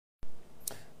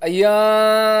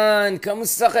Ayan!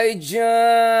 Kamusta kayo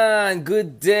dyan?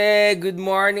 Good day, good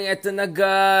morning. Eto na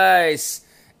guys.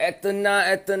 Eto na.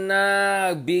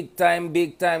 Big time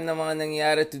na mga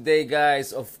nangyari today guys.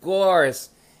 Of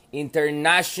course,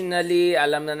 internationally,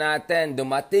 alam na natin,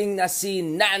 dumating na si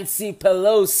Nancy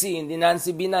Pelosi. Hindi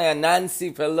Nancy Binaya, Nancy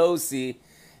Pelosi.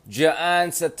 Diyan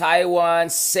sa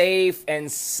Taiwan, safe and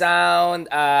sound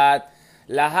at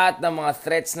lahat ng mga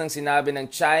threats ng sinabi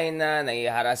ng China, na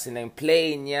iharasin na yung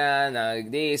plane niya, na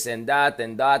this and that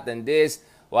and that and this,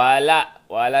 wala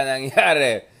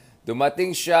nangyari.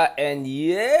 Dumating siya and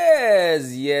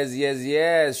yes,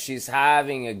 she's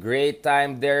having a great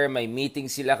time there. May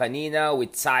meeting sila kanina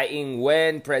with Tsai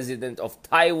Ing-wen, President of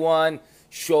Taiwan.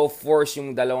 Show force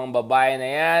yung dalawang babae na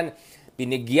yan.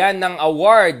 Binigyan ng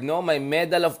award, no? May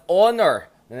Medal of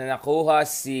Honor na nakuha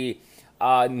si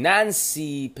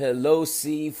Nancy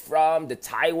Pelosi from the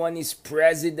Taiwanese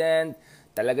president.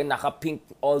 Talaga naka-pink,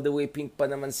 all the way pink pa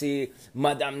naman si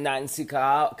Madam Nancy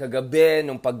kagabi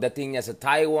nung pagdating niya sa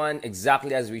Taiwan,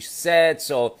 exactly as we said.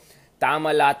 So, tama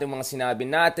lahat ng mga sinabi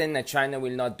natin na China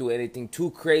will not do anything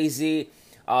too crazy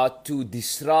to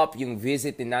disrupt yung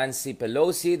visit ni Nancy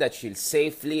Pelosi, that she'll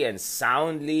safely and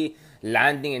soundly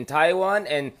landing in Taiwan.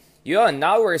 And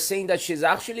now we're saying that she's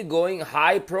actually going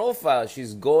high profile.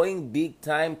 She's going big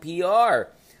time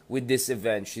PR with this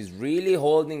event. She's really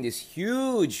holding this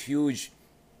huge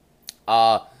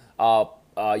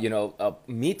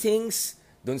meetings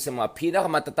dun sa mga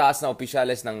pinakamatatas na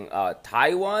opisyales ng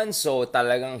Taiwan. So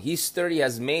talagang history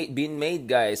has been made,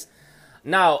 guys.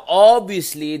 Now,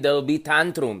 obviously, there'll be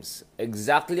tantrums.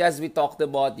 Exactly as we talked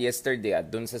about yesterday.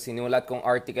 At dun sa sinulat kong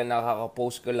article na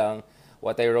kakapost ko lang,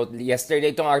 what I wrote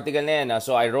yesterday, itong article na yan,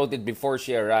 so I wrote it before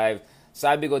she arrived.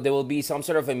 Sabi ko, there will be some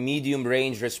sort of a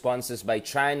medium-range responses by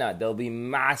China. There will be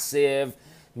massive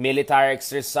military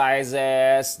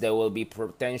exercises. There will be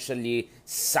potentially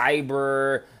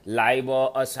cyber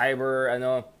law,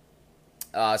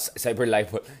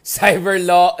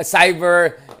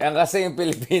 yan kasi yung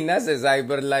Pilipinas,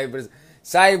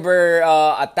 cyber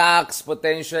attacks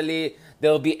potentially.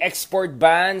 There'll be export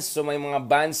bans. So may mga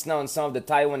bans na on some of the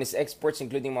Taiwanese exports,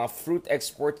 including mga fruit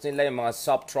exports nila, yung mga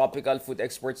subtropical food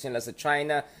exports nila sa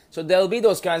China. So there'll be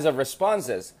those kinds of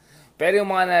responses. Pero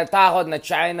yung mga natakot na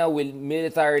China will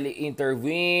militarily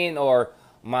intervene or,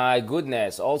 my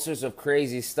goodness, all sorts of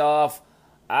crazy stuff,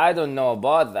 I don't know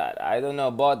about that.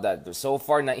 So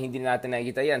far, hindi natin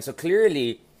nakikita yan. So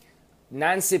clearly,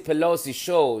 Nancy Pelosi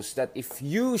shows that if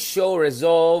you show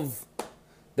resolve,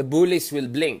 the bullies will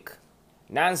blink.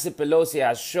 Nancy Pelosi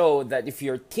has shown that if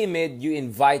you're timid, you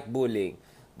invite bullying.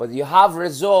 But you have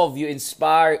resolve, you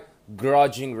inspire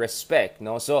grudging respect.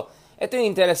 No? So, ito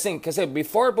yung interesting. Kasi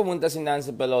before pumunta si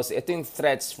Nancy Pelosi, ito yung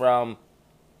threats from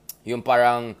yung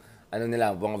parang,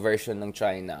 mga version ng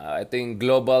China. Ito yung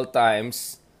Global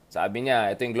Times. Sabi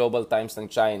niya, ito yung Global Times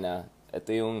ng China. Ito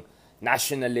yung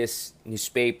nationalist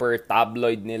newspaper,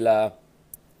 tabloid nila.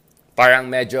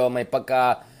 Parang medyo may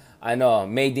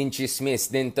made in chismis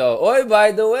din to. Oy, by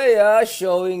the way,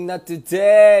 showing na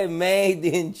today, made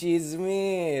in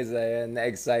chismis. Ayan,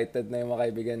 na-excited na yung mga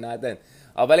kaibigan natin.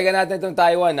 Balikan natin itong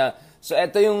Taiwan, So,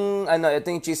 ito yung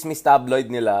chismis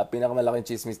tabloid nila,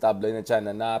 pinakamalaking chismis tabloid na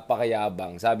China,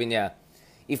 napakayabang. Sabi niya,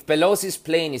 if Pelosi's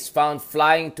plane is found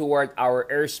flying toward our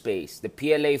airspace, the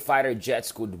PLA fighter jets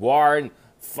could warn,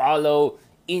 follow,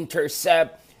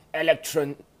 intercept,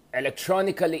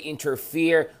 electronically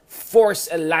interfere, force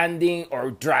a landing, or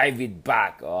drive it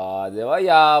back. Di ba?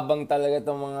 Yabang talaga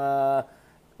itong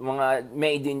mga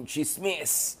made in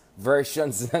chismis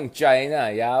versions ng China.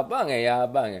 Yabang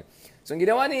eh. So, ang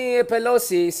ginawa ni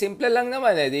Pelosi, simple lang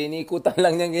naman Iniikutan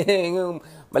lang niya yung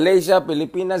Malaysia,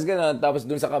 Pilipinas, gano'n. Tapos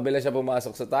dun sa kabila siya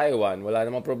pumasok sa Taiwan. Wala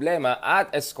namang problema. At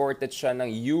escorted siya ng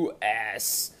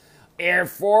US Air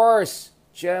Force.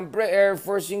 Siyempre, Air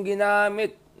Force yung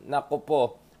ginamit. Nako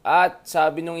po. At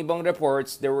sabi nung ibang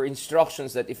reports, there were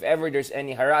instructions that if ever there's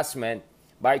any harassment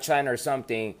by China or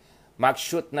something,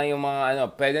 mag-shoot na yung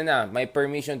mga pwede na, may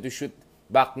permission to shoot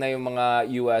back na yung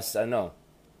mga US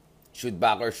shoot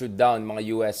back or shoot down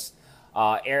mga US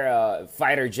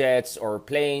fighter jets or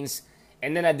planes.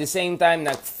 And then at the same time,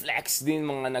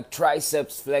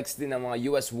 nag-triceps flex din ng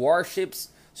mga US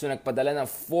warships. So nagpadala ng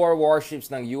 4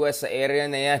 warships ng US sa area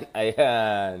na yan.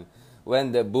 Ayan.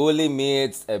 When the bully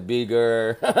meets a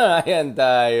bigger, ayan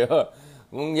tayo.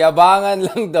 Kung yabangan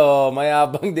lang to,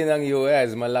 mayabang din ang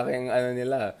US. Malaking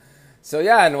nila. So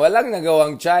yan, walang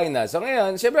nagawang China. So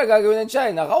ngayon, syempre gagawin ng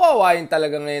China. Kawawain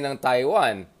talaga ngayon ng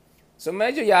Taiwan. So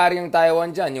medyo yari yung Taiwan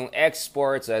dyan. Yung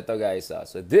exports, ito guys.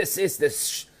 So this is the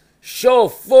show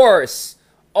force.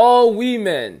 All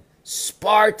women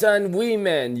Spartan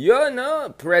women. Yun,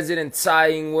 no? President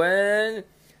Tsai Ing-wen,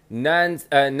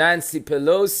 Nancy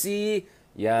Pelosi.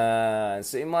 Yan.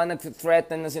 So, yung mga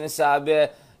nag-threaten na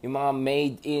sinasabi, yung mga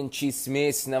made in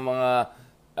chismis na mga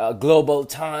Global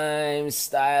Times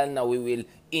style na we will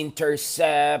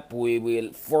intercept, we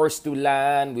will force to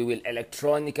land, we will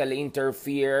electronically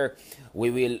interfere,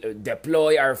 we will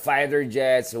deploy our fighter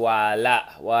jets. Wala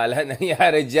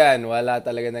nangyari dyan. Wala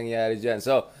talaga nangyari dyan.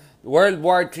 So, World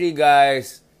War III,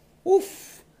 guys,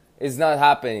 is not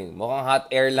happening. Mukhang hot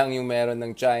air lang yung meron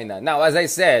ng China. Now, as I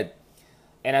said,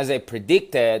 and as I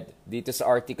predicted, dito sa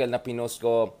article na pinost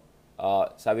ko,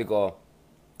 sabi ko,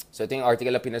 so ito yung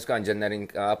article na pinost ko, andyan na rin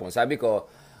kahapon. Sabi ko,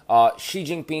 Xi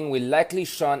Jinping will likely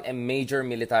shun a major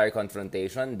military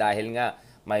confrontation dahil nga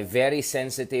may very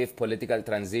sensitive political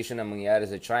transition na mangyayari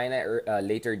sa China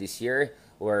later this year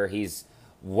where he's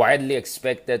widely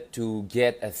expected to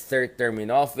get a third term in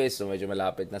office. So medyo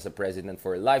malapit na sa president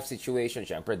for life situation.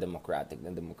 Siyempre, democratic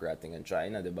ang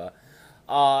China, di ba?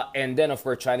 And then, of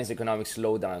course, China's economic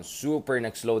slowdown. Super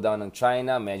nag-slowdown ng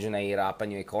China. Medyo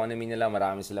nahihirapan yung economy nila.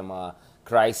 Marami silang mga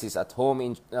crisis at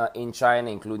home in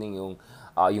China, including yung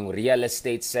real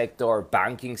estate sector,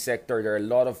 banking sector. There are a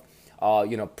lot of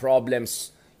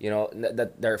problems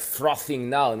that they're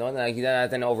frothing now, no? Nakikita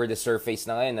natin over the surface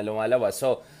na ngayon na lumalabas.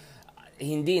 So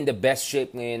hindi in the best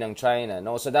shape ngayon ng China,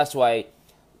 no? So that's why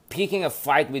picking a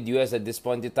fight with US at this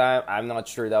point in time, I'm not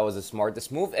sure that was the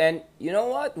smartest move. And you know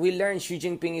what? We learned Xi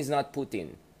Jinping is not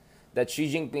Putin. That Xi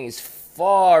Jinping is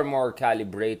far more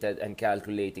calibrated and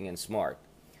calculating and smart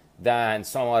than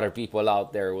some other people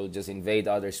out there will just invade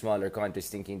other smaller countries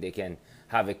thinking they can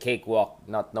have a cakewalk,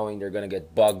 not knowing they're going to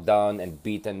get bogged down and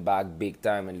beaten back big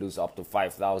time and lose up to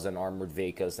 5,000 armored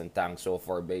vehicles and tanks so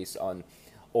far based on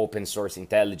open source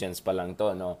intelligence pa lang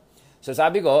to, no? So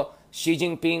sabi ko, Xi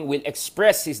Jinping will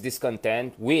express his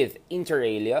discontent with inter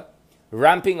alia,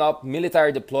 ramping up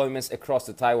military deployments across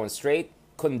the Taiwan Strait,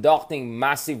 conducting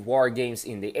massive war games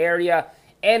in the area,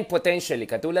 and potentially,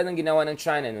 katulad ng ginawa ng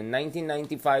China noong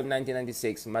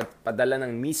 1995-1996, magpadala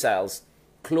ng missiles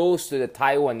close to the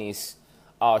Taiwanese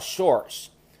shores.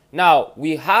 Now,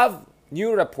 we have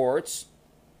new reports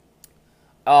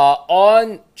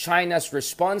on China's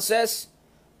responses.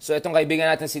 So, itong kaibigan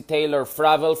natin si Taylor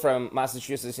Fravel from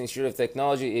Massachusetts Institute of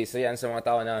Technology. Isa yan sa mga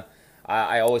tao na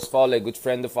I always follow, a good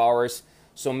friend of ours.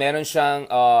 So, meron siyang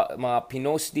mga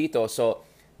pinost dito. So,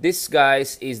 this,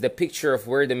 guys, is the picture of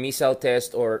where the missile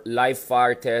test or live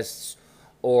fire tests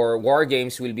or war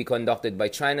games will be conducted by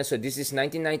China. So this is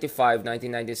 1995,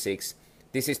 1996.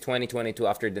 This is 2022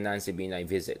 after the Nancy Pelosi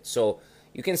visit. So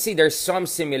you can see there's some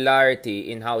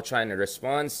similarity in how China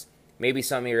responds. Maybe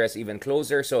some areas even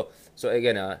closer. So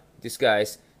again, this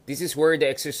is where the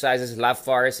exercises, live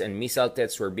fires, and missile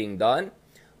tests were being done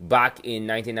back in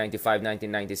 1995,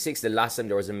 1996. The last time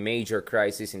there was a major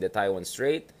crisis in the Taiwan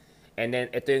Strait. And then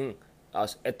ito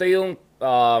yung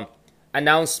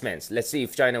announcements. Let's see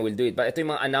if China will do it. But ito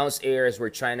yung mga announced areas where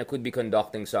China could be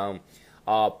conducting some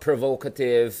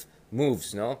provocative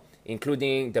moves, no?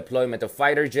 Including deployment of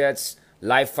fighter jets,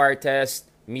 live fire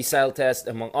tests, missile tests,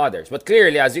 among others. But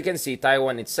clearly, as you can see,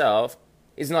 Taiwan itself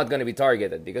is not going to be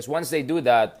targeted because once they do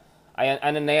that,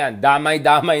 ano na yan?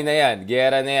 Damay-damay na yan.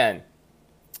 Gera na yan.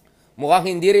 Mukhang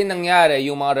hindi rin nangyari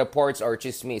yung mga reports or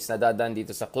chismis na dadaan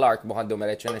dito sa Clark. Mukhang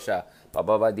dumiretso na siya.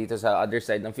 Pababa dito sa other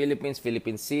side ng Philippines,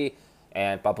 Philippine Sea,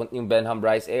 and papunta yung Benham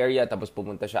Bryce area, tapos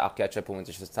pumunta siya, akyat siya, pumunta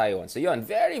siya sa Taiwan. So yun,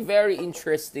 very, very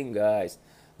interesting, guys.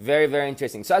 Very, very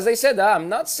interesting. So as I said, I'm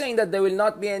not saying that there will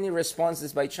not be any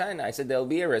responses by China. I said there will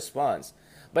be a response.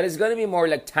 But it's going to be more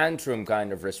like tantrum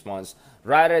kind of response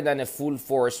rather than a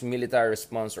full-force military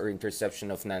response or interception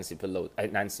of Nancy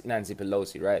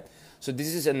Pelosi, right? So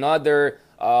this is another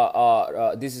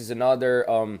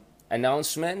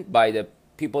announcement by the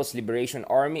People's Liberation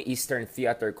Army Eastern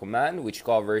Theater Command, which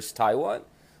covers Taiwan.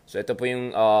 So ito po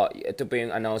yung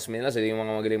announcement nila. So yung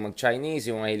mga magaling mag-Chinese,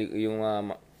 yung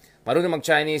marunong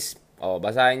mag-Chinese,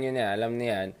 basahin nyo na, alam niya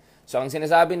yan. So ang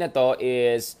sinasabi na to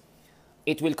is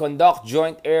it will conduct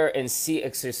joint air and sea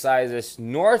exercises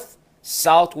north,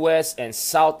 southwest, and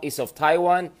southeast of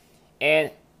Taiwan,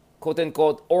 and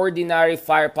quote-unquote ordinary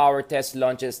firepower test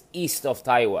launches east of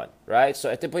Taiwan, right? So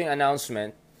ito po yung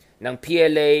announcement ng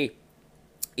PLA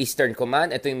Eastern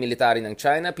Command. Ito yung military ng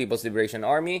China, People's Liberation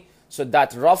Army. So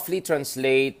that roughly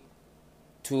translate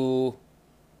to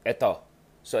ito.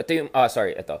 So ito yung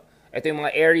ito yung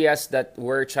mga areas that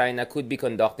where China could be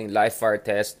conducting live fire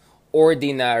tests,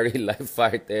 ordinary live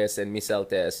fire tests and missile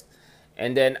tests.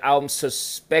 And then I'm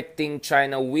suspecting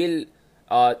China will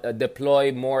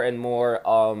deploy more and more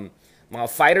mga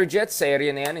fighter jets sa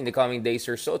area na yan in the coming days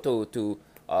or so to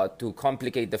to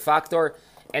complicate the factor.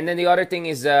 And then the other thing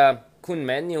is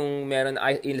Kunmen, yung meron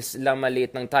islang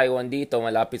maliit ng Taiwan dito,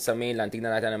 malapit sa mainland.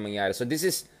 Tingnan natin ang mangyari. So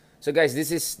guys,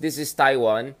 this is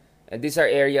Taiwan, and these are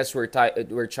areas where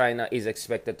China is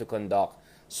expected to conduct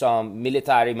some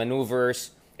military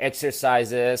maneuvers,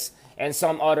 exercises, and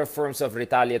some other forms of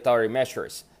retaliatory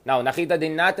measures. Now, nakita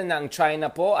din natin na ang China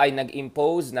po ay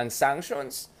nag-impose ng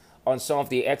sanctions on some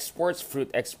of the exports, fruit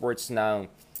exports ng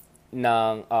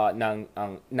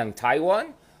Taiwan.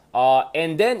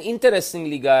 And then,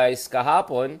 interestingly guys,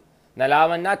 kahapon,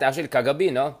 nalaman natin, actually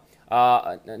kagabi, no?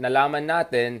 Nalaman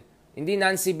natin, hindi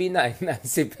Nancy Binay,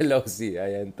 Nancy Pelosi.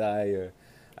 Ayan tayo,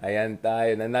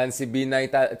 na Nancy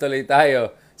Binay tuloy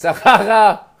tayo.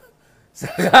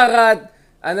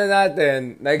 Ano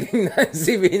natin, naging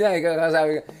Nancy Binay,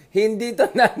 kakasabi ko, hindi to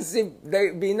Nancy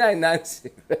Binay,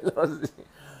 Nancy Pelosi.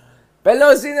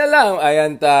 Pelosi na lang.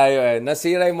 Ayan tayo,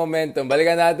 nasira yung momentum.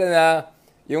 Balikan natin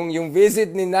yung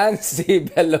visit ni Nancy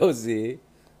Pelosi.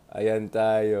 Ayan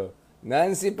tayo.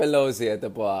 Nancy Pelosi,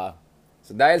 ito po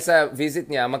So dahil sa visit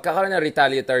niya, magkakaroon ng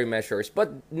retaliatory measures,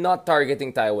 but not targeting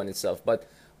Taiwan itself, but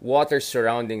waters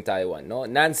surrounding Taiwan, no?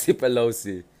 Nancy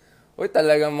Pelosi. Uy,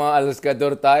 talagang mga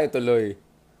alaskador tayo tuloy.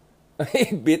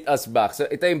 Beat us back. So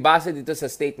ito yung base dito sa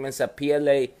statement sa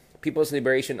PLA, People's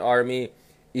Liberation Army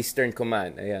Eastern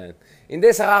Command. Ayan. Hindi,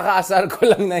 sa kakaasar ko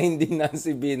lang na hindi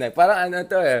Nancy Binay. Parang ano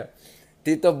to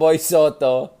Tito Boy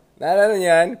Soto. Naalala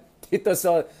niyan? Tito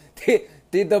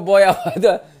Boy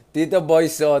Tito Boy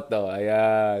Soto.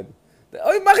 Ayan.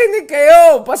 Uy, makinig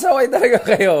kayo! Pasaway talaga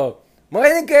kayo.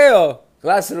 Makinig kayo.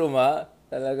 Classroom,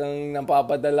 Talagang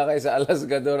napapadala kayo sa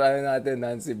alaskador natin,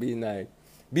 Nancy Binay.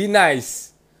 Be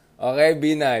nice. Okay,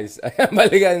 be nice. Ayan,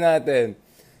 balikan natin.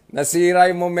 Nasira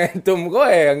yung momentum ko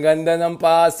Ang ganda ng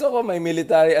paso ko. May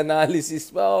military analysis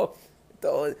pa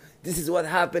This is what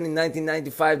happened in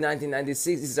 1995,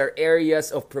 1996. These are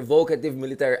areas of provocative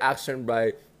military action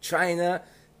by China.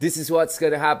 This is what's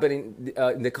gonna happen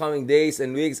in the coming days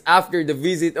and weeks. After the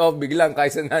visit of, biglang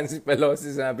kaysa Nancy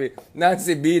Pelosi, sabi,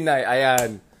 Nancy Binay,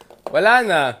 ayan. Wala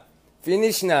na.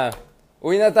 Finish na.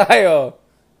 Uwi na tayo.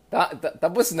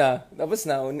 Tapos na.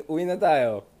 Uwi na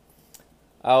tayo.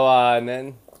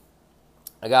 Awanan.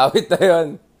 Nag-awit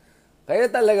tayo. Kayo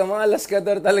talaga, mga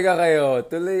laskador talaga kayo.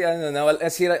 Tuloy, ang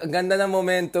ganda ng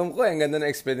momentum ko, ang ganda ng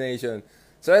explanation.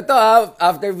 So, ito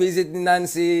after visit ni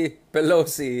Nancy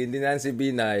Pelosi, hindi Nancy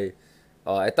Binay.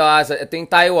 Ito yung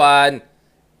Taiwan.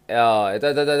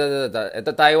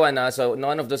 Ito Taiwan, so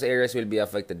none of those areas will be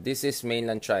affected. This is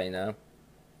mainland China.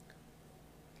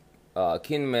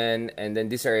 Kinmen, and then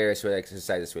these are areas where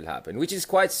exercises will happen, which is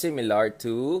quite similar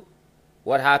to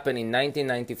what happened in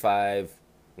 1995,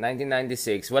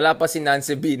 1996. Wala pa si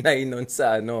Nancy Binay nun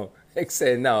sa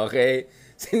eksena, okay?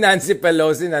 Si Nancy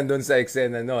Pelosi nandun sa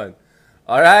eksena nun.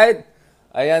 Alright?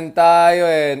 Ayan tayo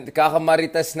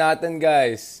Kakamaritas natin,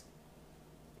 guys.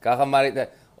 Kakamaritas.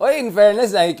 Oy, in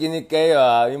fairness, nakikinig kayo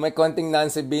Yung may konting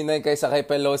Nancy Binay kaysa kay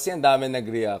Pelosi, ang dami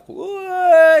nag-react.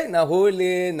 Uy,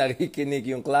 nahuli, nakikinig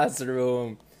yung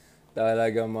classroom.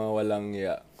 Talagang mga walang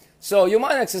iya. So, yung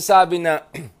mga nagsasabi na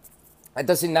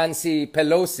ito si Nancy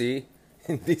Pelosi,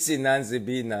 hindi si Nancy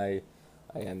Binay.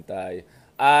 Ayan tayo.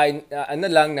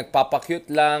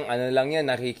 Nagpapakyut lang, yan,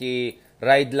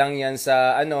 nakiki-ride lang yan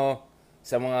sa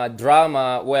mga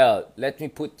drama. Well, let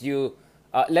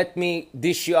me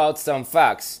dish you out some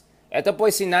facts. Ito po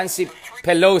si Nancy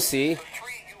Pelosi.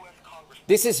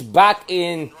 This is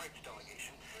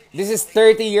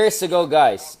 30 years ago,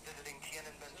 guys.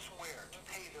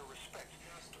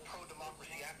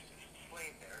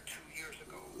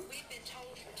 We've been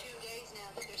told for 2 days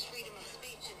now that there's freedom of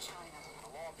speech in China.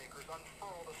 The lawmakers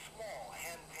unfurled a small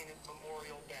hand-painted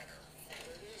memorial banner.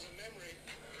 It is a memory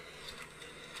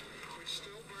which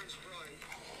still burns bright.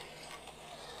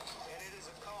 And it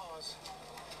is a cause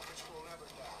which will never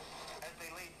die. As they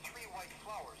laid 3 white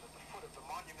flowers at the foot of the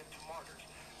monument to martyrs,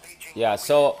 Beijing... Yeah,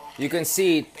 so you can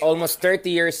see almost 30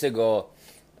 years ago,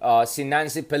 si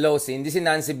Nancy Pelosi, hindi si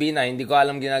Nancy Binay, hindi ko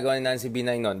alam ginagawa ni Nancy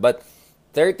Binay noon, but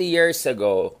 30 years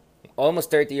ago,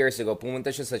 almost 30 years ago, pumunta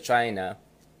siya sa China,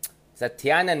 sa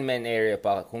Tiananmen area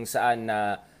pa, kung saan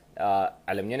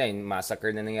alam niyo na, yung massacre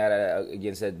na nangyari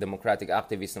against the democratic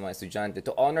activists ng mga estudyante,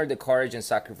 to honor the courage and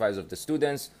sacrifice of the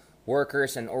students,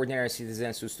 workers, and ordinary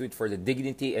citizens who stood for the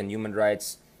dignity and human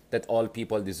rights that all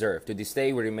people deserve. To this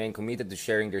day, we remain committed to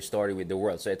sharing their story with the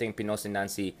world. So ito yung pinost ni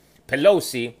Nancy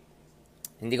Pelosi.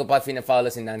 Hindi ko pa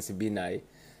fina-follow si Nancy Binay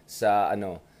sa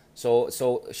So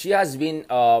she has been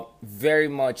very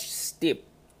much steeped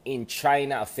in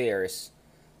China affairs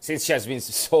since she has been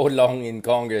so long in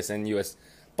Congress and U.S.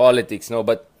 politics, no?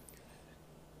 But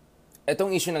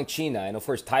Itong issue ng China, and of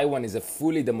course, Taiwan is a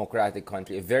fully democratic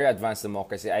country, a very advanced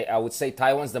democracy. I would say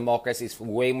Taiwan's democracy is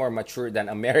way more mature than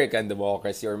American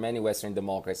democracy or many Western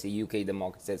democracy, UK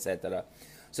democracy, etc.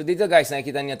 So dito guys,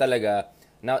 nakikita niya talaga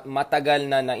na matagal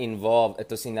na na-involve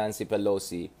ito si Nancy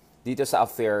Pelosi dito sa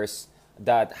affairs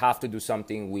that have to do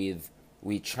something with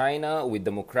China, with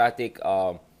democratic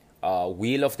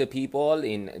will of the people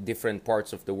in different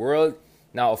parts of the world.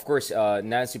 Now, of course,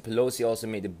 Nancy Pelosi also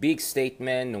made a big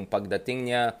statement nung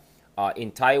pagdating niya in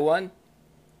Taiwan,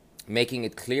 making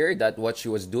it clear that what she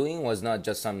was doing was not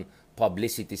just some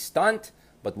publicity stunt,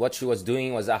 but what she was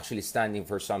doing was actually standing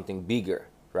for something bigger,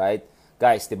 right?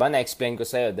 Guys, diba na-explain ko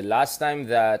sa'yo, the last time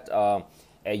that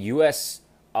a U.S.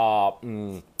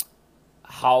 House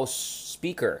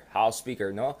Speaker,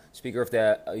 no? Speaker of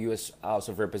the U.S. House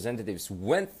of Representatives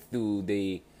went to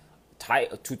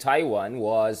Taiwan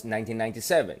was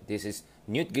 1997. This is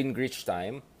Newt Gingrich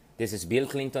time. This is Bill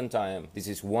Clinton time. This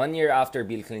is 1 year after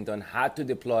Bill Clinton had to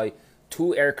deploy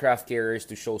 2 aircraft carriers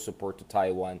to show support to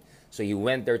Taiwan. So he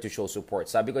went there to show support.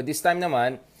 Sabi ko, this time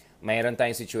naman, mayroon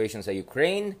tayong situation sa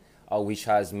Ukraine, which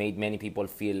has made many people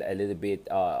feel a little bit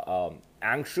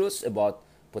anxious about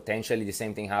potentially the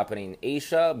same thing happening in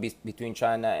Asia between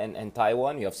China and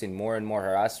Taiwan. We have seen more and more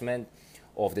harassment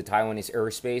of the Taiwanese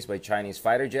airspace by Chinese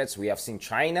fighter jets. We have seen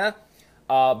China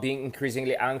being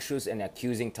increasingly anxious and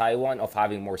accusing Taiwan of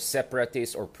having more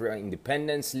separatist or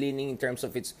pro-independence leaning in terms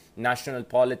of its national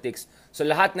politics. So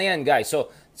lahat na yan, guys. So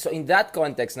in that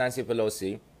context, Nancy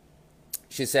Pelosi,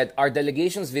 she said, our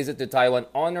delegation's visit to Taiwan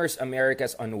honors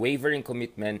America's unwavering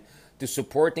commitment to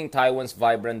supporting Taiwan's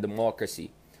vibrant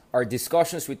democracy. Our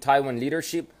discussions with Taiwan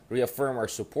leadership reaffirm our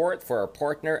support for our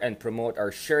partner and promote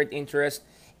our shared interest,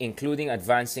 including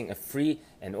advancing a free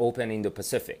and open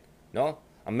Indo-Pacific. No?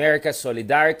 America's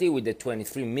solidarity with the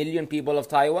 23 million people of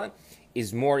Taiwan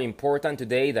is more important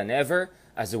today than ever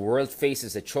as the world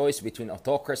faces a choice between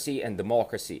autocracy and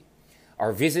democracy.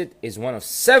 Our visit is one of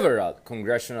several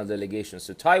congressional delegations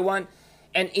to Taiwan,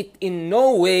 and it in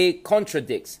no way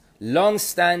contradicts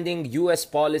long-standing U.S.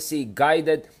 policy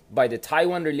guided by the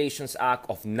Taiwan Relations Act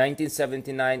of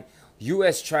 1979,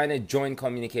 U.S.-China Joint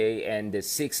Communique, and the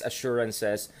 6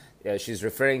 assurances. She's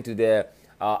referring to the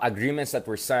agreements that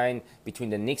were signed between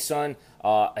the Nixon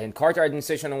and Carter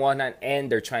administration on one hand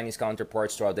and their Chinese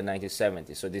counterparts throughout the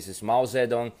 1970s. So this is Mao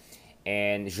Zedong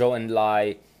and Zhou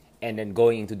Enlai, and then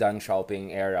going into Deng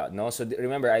Xiaoping era. No? So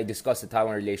remember, I discussed the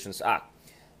Taiwan Relations Act.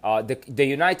 The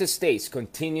United States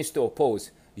continues to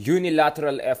oppose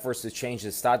unilateral efforts to change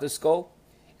the status quo.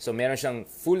 So meron siyang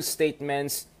full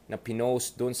statements na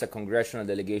pinost dun sa congressional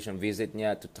delegation visit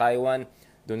niya to Taiwan,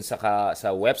 dun sa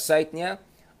website niya,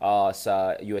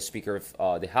 sa US Speaker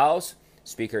of the House,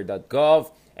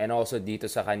 speaker.gov, and also dito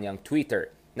sa kanyang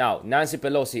Twitter. Now, Nancy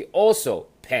Pelosi also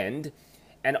penned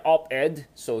an op-ed,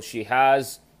 so she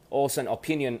has also an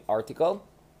opinion article,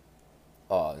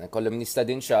 na columnista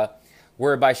din siya,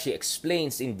 whereby she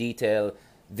explains in detail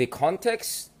the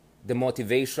context, the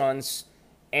motivations,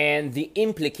 and the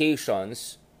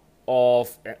implications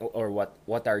of, or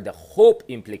what are the hope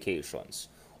implications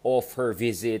of her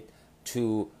visit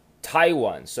to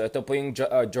Taiwan. So ito po yung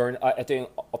ito yung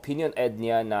opinion ed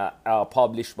niya na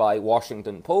published by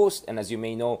Washington Post, and as you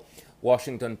may know,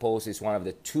 Washington Post is one of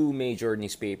the 2 major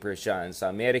newspapers dyan sa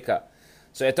Amerika.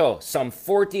 So ito, some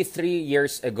 43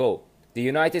 years ago, the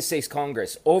United States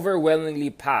Congress overwhelmingly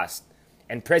passed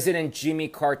and President Jimmy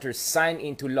Carter signed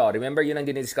into law. Remember, yun ang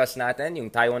dinidiscuss natin,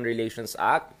 yung Taiwan Relations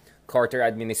Act, Carter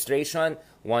administration,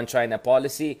 One China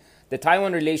policy. The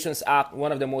Taiwan Relations Act,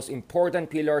 one of the most important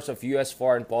pillars of U.S.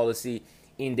 foreign policy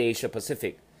in the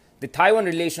Asia-Pacific. The Taiwan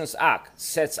Relations Act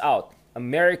sets out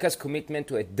America's commitment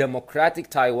to a democratic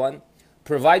Taiwan,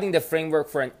 providing the framework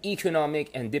for an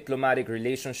economic and diplomatic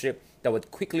relationship that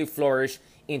would quickly flourish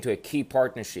into a key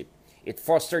partnership. It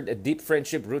fostered a deep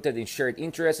friendship rooted in shared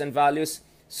interests and values,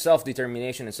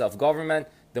 self-determination and self-government,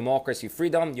 democracy,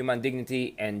 freedom, human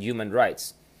dignity, and human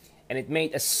rights. And it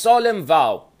made a solemn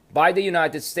vow by the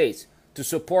United States to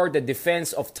support the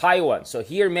defense of Taiwan. So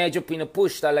here medyo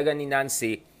pinupush talaga ni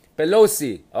Nancy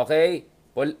Pelosi, okay?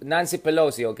 Nancy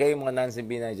Pelosi, okay? Mga Nancy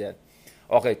Binay dyan.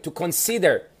 Okay, to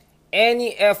consider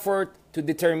any effort to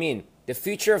determine the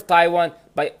future of Taiwan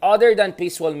by other than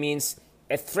peaceful means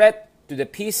a threat to the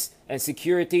peace and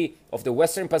security of the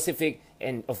Western Pacific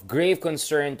and of grave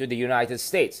concern to the United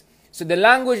States. So the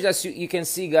language that you can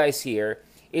see, guys, here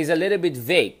is a little bit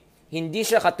vague. Hindi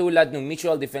siya katulad ng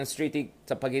Mutual Defense Treaty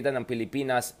sa pagitan ng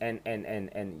Pilipinas and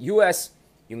US,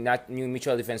 yung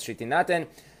Mutual Defense Treaty natin.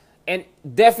 And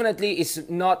definitely is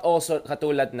not also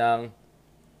katulad ng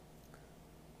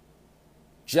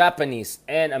Japanese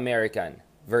and American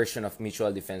version of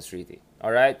Mutual Defense Treaty.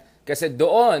 Alright? Kasi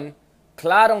doon,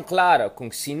 klarong-klaro, kung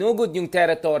sinugod yung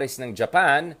territories ng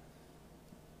Japan,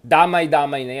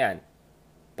 damay-damay na yan.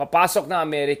 Papasok ng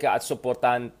Amerika at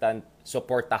suportahan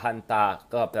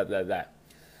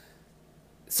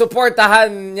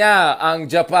Suportahan niya ang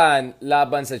Japan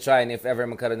laban sa China if ever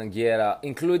magkaroon ng giyera,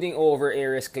 including over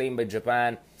areas claimed by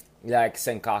Japan like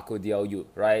Senkaku, Diaoyu,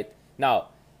 right?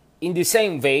 Now, in the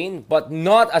same vein, but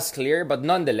not as clear, but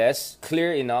nonetheless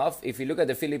clear enough, if you look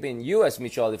at the Philippine-U.S.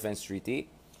 Mutual Defense Treaty,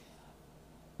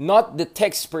 not the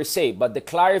text per se, but the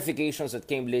clarifications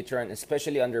that came later on,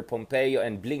 especially under Pompeo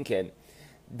and Blinken,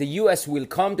 the U.S. will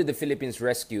come to the Philippines'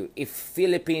 rescue if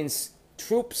Philippines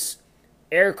troops,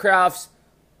 aircrafts,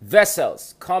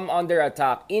 vessels come under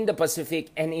attack in the Pacific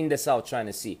and in the South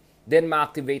China Sea. Then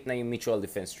ma-activate na yung Mutual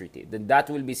Defense Treaty. Then that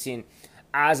will be seen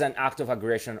as an act of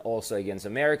aggression also against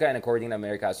America, and accordingly,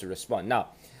 America has to respond. Now,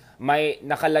 may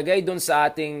nakalagay dun sa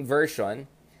ating version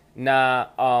na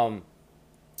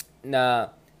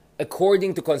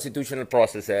according to constitutional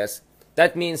processes,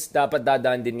 that means dapat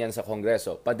dadaan din yan sa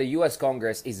Kongreso. But the U.S.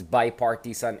 Congress is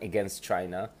bipartisan against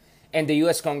China, and the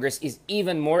U.S. Congress is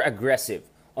even more aggressive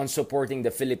on supporting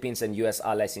the Philippines and U.S.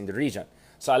 allies in the region.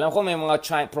 So alam ko may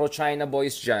mga pro-China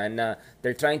boys dyan na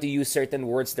they're trying to use certain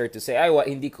words there to say, ay,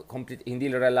 hindi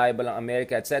reliable ang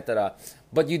America, etc.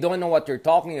 But you don't know what you're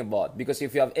talking about, because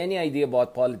if you have any idea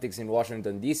about politics in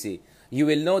Washington, D.C., you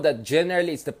will know that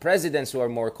generally it's the presidents who are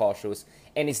more cautious,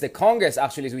 and it's the Congress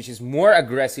actually which is more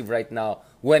aggressive right now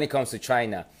when it comes to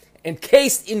China. And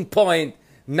case in point,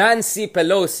 Nancy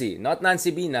Pelosi, not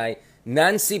Nancy Binay,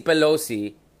 Nancy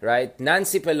Pelosi, right?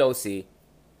 Nancy Pelosi,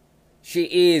 she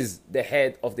is the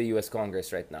head of the U.S.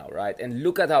 Congress right now, right? And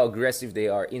look at how aggressive they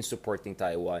are in supporting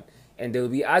Taiwan. And they'll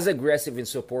be as aggressive in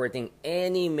supporting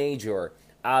any major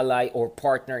ally or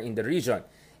partner in the region.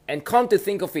 And come to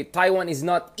think of it, Taiwan is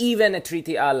not even a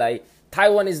treaty ally.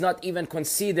 Taiwan is not even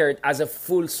considered as a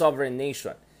full sovereign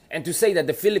nation. And to say that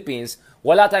the Philippines,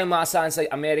 wala tayong maasahan sa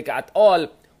America at all,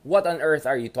 what on earth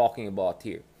are you talking about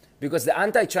here? Because the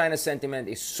anti-China sentiment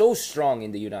is so strong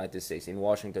in the United States, in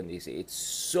Washington, D.C. It's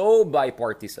so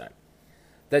bipartisan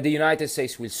that the United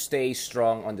States will stay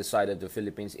strong on the side of the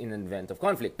Philippines in an event of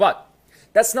conflict. But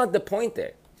that's not the point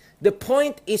there. The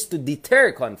point is to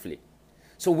deter conflict.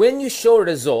 So when you show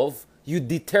resolve, you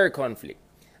deter conflict.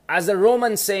 As the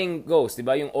Roman saying goes,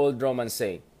 diba, yung old Roman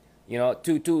saying, you know,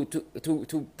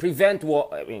 to prevent war,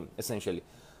 I mean, essentially,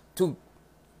 to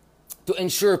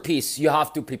ensure peace, you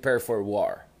have to prepare for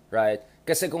war. Right?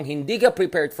 Kasi kung hindi ka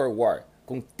prepared for war,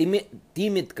 kung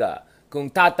timid ka, kung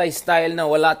tatay style na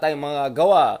wala tayong mga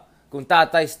gawa, kung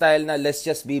tatay style na let's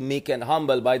just be meek and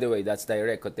humble, by the way, that's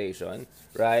direct quotation,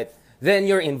 right? Then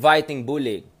you're inviting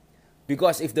bullying.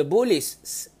 Because if the bullies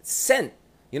sense,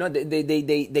 you know,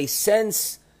 they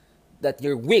sense that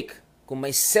you're weak, kung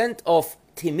may scent of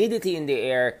timidity in the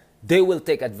air, they will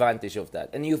take advantage of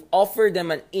that. And you've offered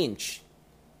them an inch,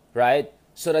 right?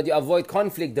 So that you avoid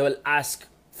conflict, they will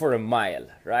ask for a mile,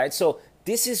 right? So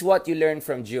this is what you learn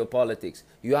from geopolitics.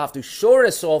 You have to show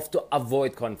resolve to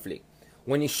avoid conflict.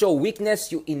 When you show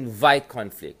weakness, you invite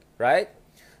conflict, right?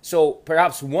 So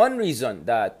perhaps one reason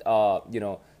that a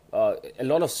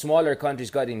lot of smaller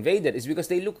countries got invaded is because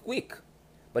they look weak.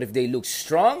 But if they look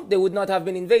strong, they would not have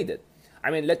been invaded. I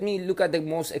mean, let me look at the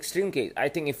most extreme case. I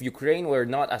think if Ukraine were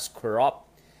not as corrupt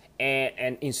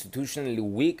and institutionally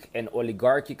weak and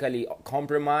oligarchically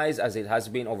compromised as it has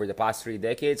been over the past 3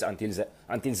 decades until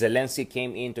Zelensky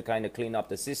came in to kind of clean up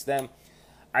the system,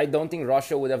 I don't think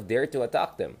Russia would have dared to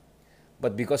attack them.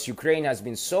 But because Ukraine has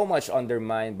been so much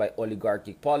undermined by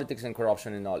oligarchic politics and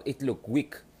corruption and all, it looked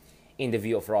weak in the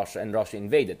view of Russia, and Russia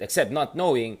invaded, except not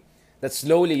knowing that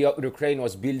slowly Ukraine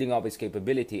was building up its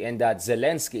capability, and that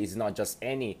Zelensky is not just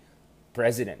any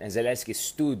president, and Zelensky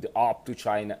stood up to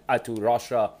to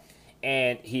Russia,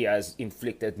 and he has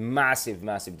inflicted massive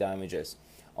damages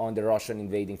on the Russian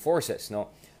invading forces. No,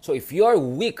 so if you are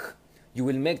weak, you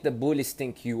will make the bullies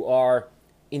think you are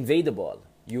invadable,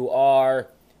 you are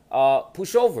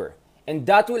pushover, and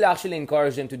that will actually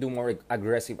encourage them to do more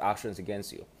aggressive actions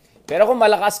against you. Pero kung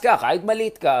malakas ka, kahit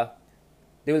maliit ka,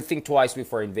 they will think twice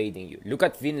before invading you. Look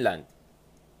at Finland.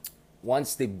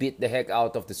 Once they beat the heck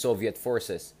out of the Soviet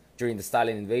forces during the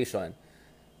Stalin invasion,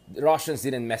 the Russians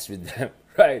didn't mess with them,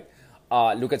 right?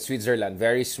 Look at Switzerland,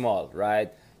 very small,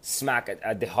 right? Smack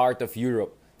at the heart of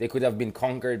Europe. They could have been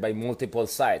conquered by multiple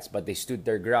sides, but they stood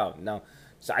their ground. Now,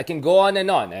 so I can go on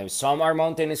and on. Some are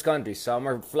mountainous countries, some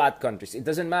are flat countries. It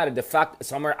doesn't matter. The fact,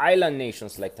 some are island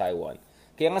nations like Taiwan.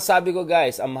 Kaya nga sabi ko,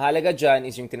 guys, ang mahalaga dyan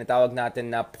is yung tinatawag natin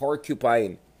na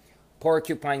porcupine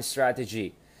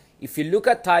strategy. If you look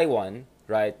at Taiwan,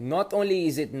 right? Not only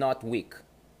is it not weak,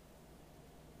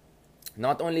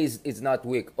 not only is it's not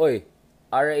weak, oy,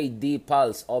 RAD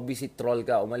Pulse, obviously troll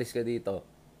ka, umalis ka dito.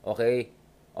 Okay?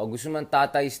 O gusto man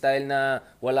tatay style na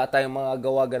wala tayong mga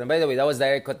gawa ganun. By the way, that was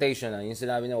direct quotation. Yung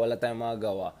sinabi na wala tayong mga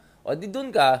gawa. O di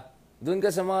dun ka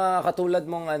sa mga katulad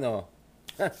mong ano.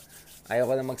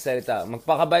 Ayoko na magsalita.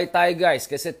 Magpakabay tayo guys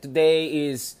kasi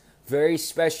today is very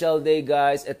special day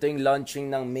guys. Ito yung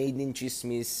launching ng Made in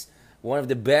Chismis. One of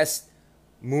the best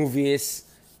movies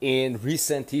in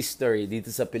recent history dito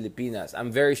sa Pilipinas.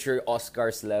 I'm very sure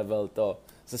Oscars level to.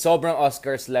 So sobrang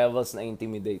Oscars levels na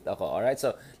intimidate ako. Alright?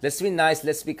 So let's be nice,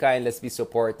 let's be kind, let's be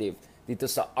supportive dito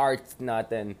sa art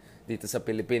natin dito sa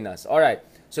Pilipinas. Alright.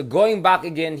 So going back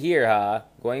again here,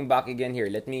 Going back again here.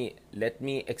 Let me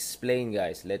explain,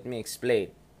 guys. Let me explain.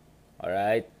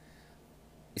 Alright?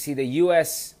 You see, the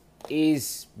US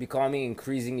is becoming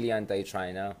increasingly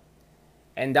anti-China.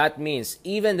 And that means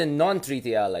even the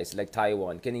non-treaty allies like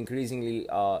Taiwan can increasingly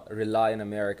rely on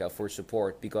America for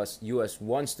support because US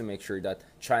wants to make sure that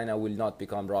China will not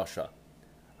become Russia.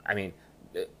 I mean,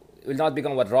 will not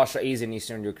become what Russia is in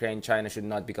eastern Ukraine. China should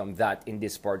not become that in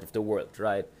this part of the world,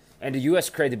 right? And the US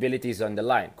credibility is on the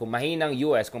line. Kung mahinang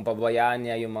US, kung pabayaan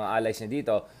niya yung mga allies niya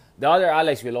dito, the other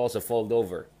allies will also fold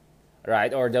over,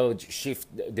 right? Or they'll shift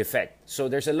defect. So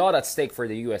there's a lot at stake for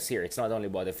the US here. It's not only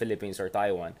about the Philippines or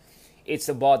Taiwan. It's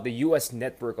about the US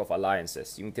network of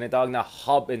alliances. Yung tinatawag na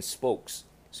hub and spokes.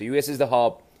 So US is the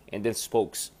hub and then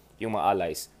spokes, yung mga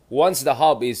allies. Once the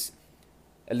hub is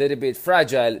a little bit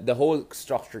fragile, the whole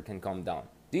structure can come down.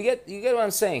 Do you get what I'm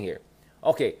saying here?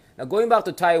 Okay, now going back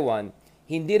to Taiwan,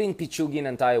 hindi rin pichugin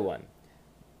ng Taiwan.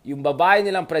 Yung babae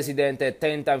nilang presidente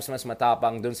 10 times mas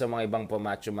matapang dun sa mga ibang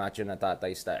pamacho-macho na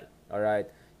tatay style.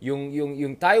 Alright?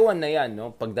 Yung Taiwan na yan,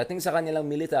 no, pagdating sa kanilang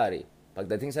military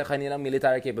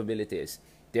capabilities,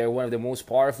 they're one of the most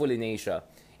powerful in Asia,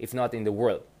 if not in the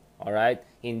world. Alright?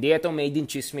 Hindi ito made in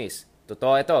chismis.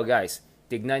 Totoo ito, guys.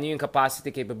 Tignan nyo yung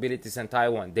capacity capabilities ng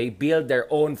Taiwan. They build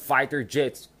their own fighter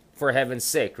jets, for heaven's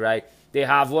sake, right? They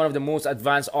have one of the most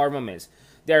advanced armaments.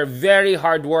 They're very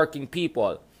hardworking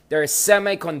people. They're a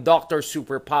semiconductor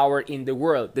superpower in the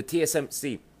world. The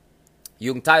TSMC,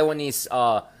 yung Taiwanese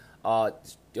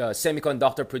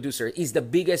semiconductor producer, is the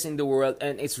biggest in the world,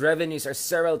 and its revenues are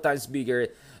several times bigger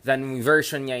than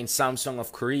version niya in Samsung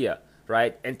of Korea,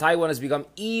 right? And Taiwan has become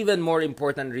even more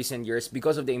important in recent years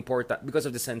because of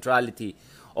the centrality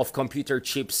of computer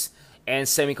chips and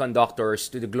semiconductors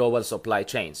to the global supply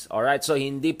chains. All right? So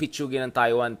hindi pichugin ng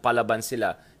Taiwan, palaban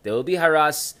sila. There will be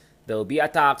harass, there will be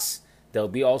attacks, there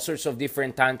will be all sorts of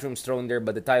different tantrums thrown there,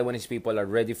 but the Taiwanese people are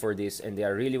ready for this, and they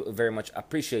are really very much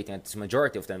appreciating it. It's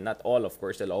majority of them, not all, of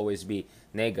course. There'll always be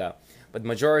nega, but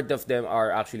majority of them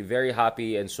are actually very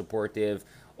happy and supportive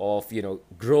of, you know,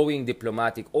 growing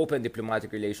open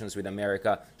diplomatic relations with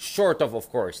America, short of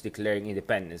course, declaring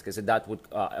independence, because that would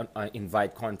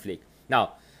invite conflict.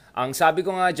 Now, ang sabi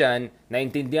ko nga dyan,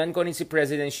 naintindihan ko ni si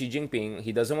President Xi Jinping,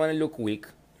 he doesn't want to look weak,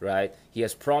 right? He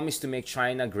has promised to make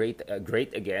China great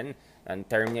again. And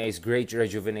term niya is great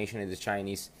rejuvenation in the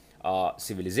Chinese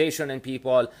civilization and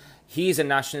people. He is a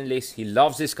nationalist. He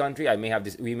loves this country.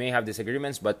 We may have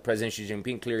disagreements, but President Xi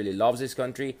Jinping clearly loves this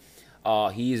country.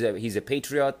 He's a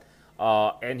patriot,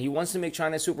 and he wants to make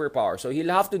China a superpower. So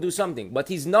he'll have to do something. But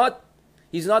he's not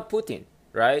Putin,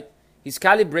 right? He's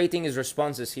calibrating his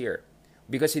responses here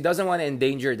because he doesn't want to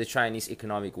endanger the Chinese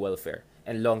economic welfare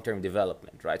and long-term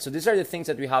development, right? So these are the things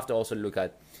that we have to also look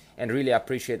at and really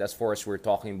appreciate as far as we're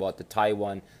talking about the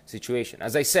Taiwan situation.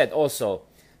 As I said also,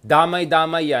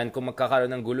 damay-damay yan kung magkakaroon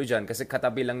ng gulo dyan kasi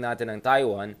katabi lang natin ng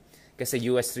Taiwan, kasi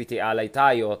US treaty ally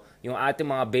tayo, yung ating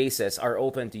mga bases are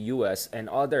open to US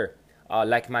and other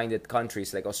like-minded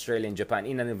countries like Australia and Japan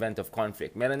in an event of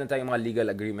conflict. Meron na tayong mga legal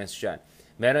agreements dyan.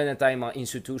 Meron na tayong mga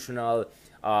institutional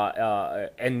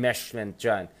enmeshment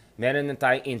dyan. Meron na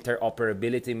tayong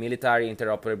interoperability, military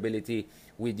interoperability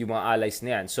with yung mga allies na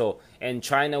yan. So, and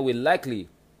China will likely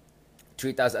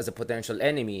treat us as a potential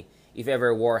enemy if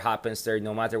ever war happens there,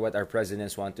 no matter what our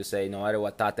presidents want to say, no matter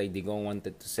what Tatay Digong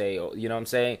wanted to say. You know what I'm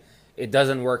saying? It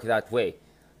doesn't work that way.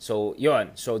 So,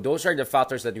 yun. So, those are the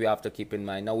factors that we have to keep in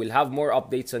mind. Now, we'll have more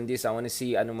updates on this. I want to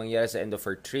see anong mangyari sa end of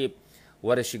her trip.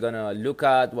 What is she gonna look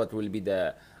at? What will be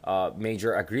the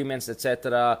major agreements,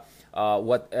 etc.?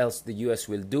 What else the U.S.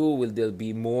 will do? Will there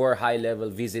be more high-level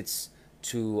visits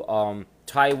to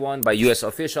Taiwan by U.S.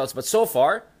 officials? But so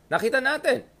far, nakita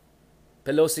natin.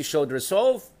 Pelosi showed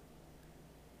resolve.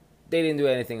 They didn't do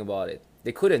anything about it.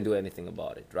 They couldn't do anything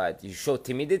about it, right? You show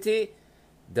timidity,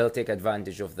 they'll take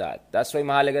advantage of that. That's why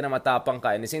mahalaga na matapang ka.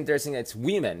 And it's interesting, it's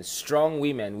women, strong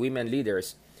women, women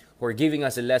leaders, who are giving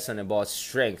us a lesson about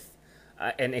strength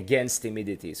and against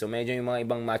timidity. So medyo yung mga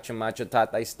ibang macho-macho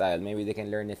tatay style, maybe they can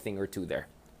learn a thing or two there.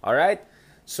 Alright?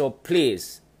 So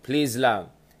please lang,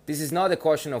 this is not a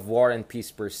question of war and peace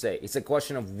per se. It's a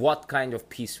question of what kind of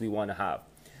peace we want to have.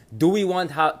 Do we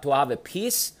want to have a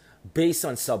peace based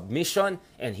on submission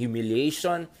and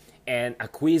humiliation and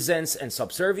acquiescence and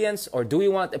subservience? Or do we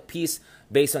want a peace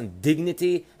based on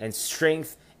dignity and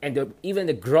strength and even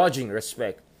the grudging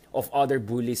respect of other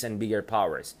bullies and bigger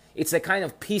powers? It's the kind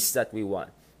of peace that we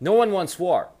want. No one wants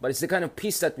war, but it's the kind of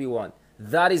peace that we want.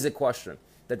 That is the question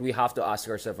that we have to ask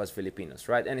ourselves as Filipinos,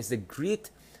 right? And it's the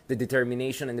grit, the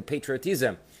determination, and the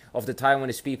patriotism of the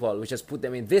Taiwanese people which has put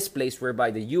them in this place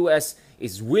whereby the U.S.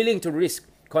 is willing to risk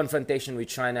confrontation with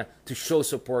China to show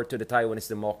support to the Taiwanese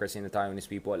democracy and the Taiwanese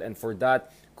people. And for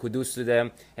that, kudos to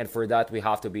them. And for that, we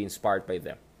have to be inspired by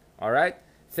them. All right?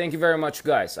 Thank you very much,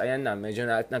 guys. Ayan na, medyo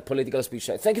not political speech.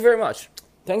 Thank you very much.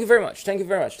 Thank you very much. Thank you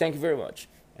very much. Thank you very much.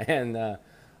 And,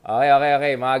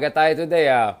 okay. Maaga tayo today,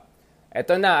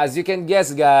 Eto na, as you can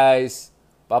guess, guys,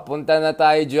 papunta na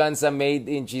tayo dyan sa Made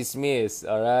in Chismis.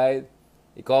 Alright?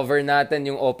 I-cover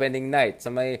natin yung opening night. Sa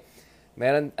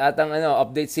meron atang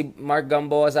update si Mark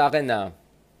Gamboa sa akin na.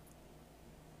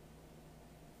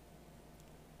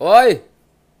 Oy!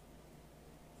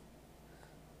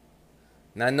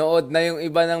 Nanood na yung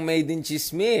iba ng Made in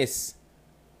Chismis.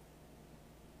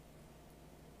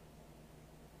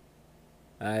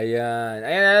 Ayan.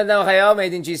 Ano daw kayo,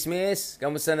 Made in Chismis?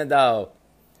 Kamusta na daw?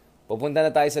 Pupunta na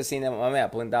tayo sa cinema. Mamaya,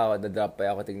 pupunta ako. Dadrop pa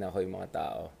ako. Tignan ko yung mga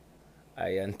tao.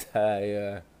 Ayan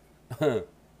tayo.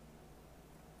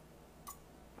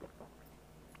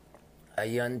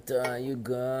 Ayan tayo,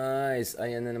 guys.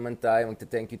 Ayan na naman tayo.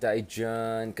 Magta-thank you tayo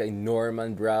dyan. Kay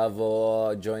Norman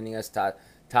Bravo. Joining us.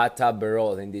 Tata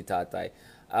Berol. Hindi tatay.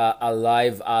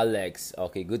 Alive Alex.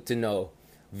 Okay, good to know.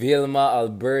 Vilma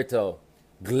Alberto.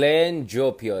 Glenn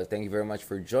Jopio, thank you very much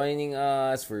for joining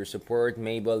us, for your support.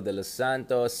 Mabel De Los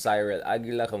Santos, Cyril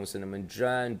Aguila, kamusta naman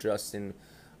dyan? Justin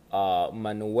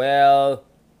Manuel,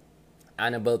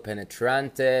 Annabel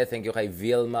Penetrante, thank you kay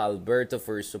Vilma Alberto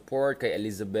for your support, kay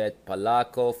Elizabeth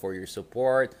Palaco for your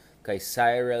support, kay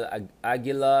Cyril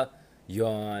Aguila,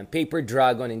 yon. Paper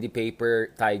Dragon, hindi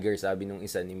Paper Tiger, sabi nung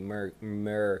isa ni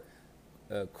Mer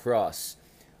Cross.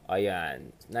 Ayan,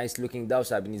 nice looking daw,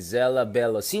 sabi ni Zella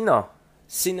Bello.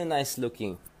 Sino nice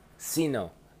looking?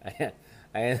 Sino?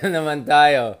 Ayan na naman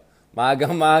tayo.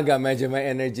 Magang-maga, medyo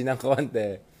may energy ng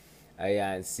konti.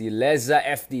 Ayan, si Leza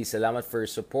FD, salamat for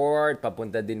support.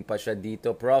 Papunta din pa siya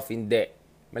dito, Prof. Hindi.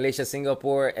 Malaysia,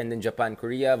 Singapore, and then Japan,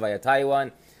 Korea, via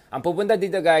Taiwan. Ang pupunta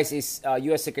dito, guys, is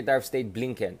US Secretary of State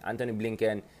Blinken, Anthony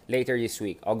Blinken, later this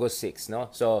week, August 6,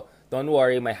 no? So, don't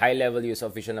worry, may high-level US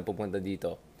official na pupunta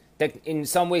dito. In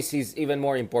some ways, he's even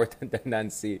more important than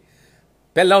Nancy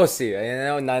Pelosi.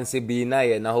 Ayan na, Nancy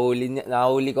Binay.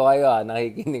 Nahuli ko kayo,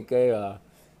 nakikinig kayo.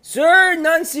 Sir,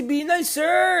 Nancy Binay,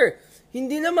 sir!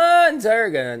 Hindi naman, sir.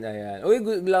 Ganun, ayan. Uy,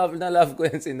 love ko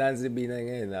yan si Nancy Binay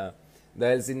ngayon,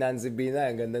 Dahil si Nancy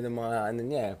Binay, ang ganda ng mga,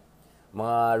 niya,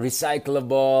 mga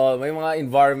recyclable, may mga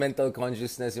environmental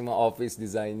consciousness yung mga office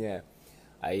design niya.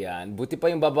 Ayan. Buti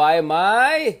pa yung babae,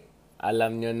 may,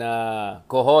 alam nyo na,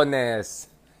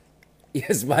 cojones.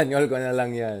 I-Espanyol ko na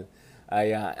lang yan.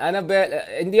 Ayan. Annabelle,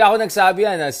 hindi ako nagsabi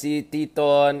yan. Si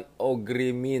Titon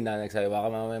Ogrimina nagsabi.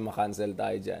 Baka mamaya makancel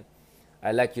tayo dyan.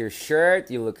 I like your shirt.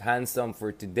 You look handsome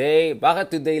for today.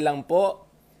 Bakit today lang po?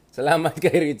 Salamat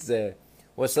kay Ritze.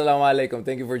 Wassalamualaikum.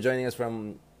 Thank you for joining us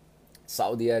from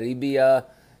Saudi Arabia.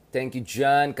 Thank you,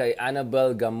 John. Kay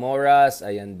Annabelle Gamoras.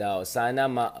 Ayan daw.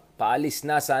 Sana paalis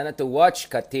na. Sana to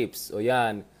watch ka-tips. O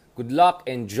yan. Good luck.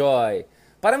 Enjoy.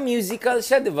 Parang musical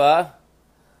siya, di ba?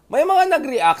 May mga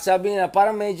nag-react, sabi nila,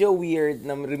 parang medyo weird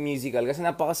na musical kasi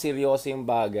napaka-seryoso yung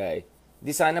bagay.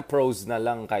 Di sana prose na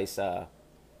lang kaysa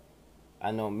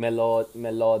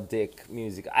melodic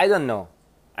music. I don't know.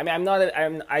 I mean, I'm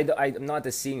not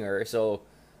a singer, so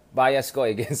bias ko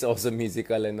against also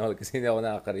musical and all kasi hindi ako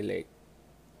nakaka-relate.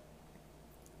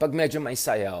 Pag medyo may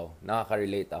sayaw,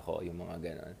 nakaka-relate ako yung mga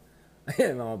ganon.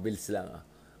 Ayun, mga bills lang.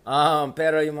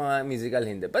 Pero yung mga musical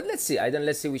hindi. But let's see.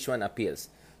 Let's see which one appeals.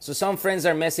 So some friends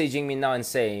are messaging me now and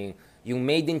saying, yung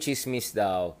Made in Chismis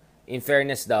daw, in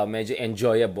fairness daw, medyo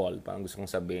enjoyable. Parang gusto kong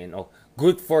sabihin,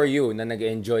 good for you na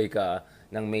nag-enjoy ka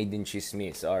ng Made in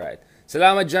Chismis. Alright.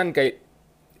 Salamat dyan kay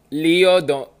Leo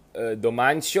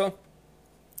Domancio.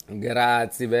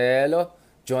 Grazie, bello.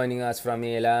 Joining us from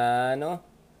Milano.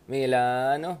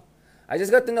 I just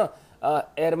got to know,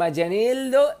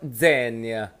 Ermagianildo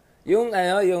Zenia. Yung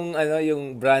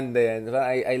brand na yan.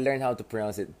 I learned how to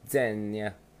pronounce it.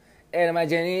 Zenia.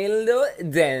 Ermagianildo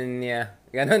Zenia.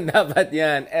 Ganon dapat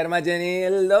yan.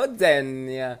 Ermagianildo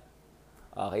Zenia.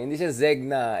 Okay, hindi siya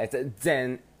Zegna. Ito,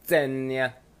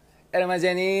 Zenya. Ano naman,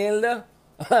 Zenildo?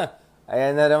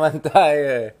 Ayan na naman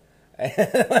tayo eh. Ayan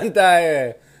na naman tayo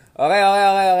eh.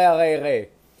 Okay.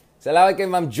 Salamat kay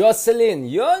Ma'am Jocelyn.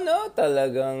 Yun, no?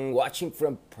 Talagang watching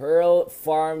from Pearl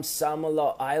Farm,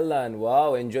 Samalo Island.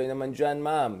 Wow, enjoy naman dyan,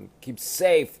 ma'am. Keep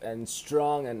safe and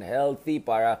strong and healthy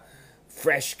para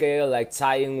fresh kayo like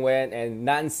Tsai Ing-wen and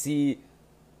Nancy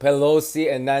Pelosi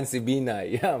and Nancy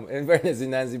Binay. Yeah, in fairness, si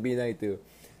Nancy Binay too.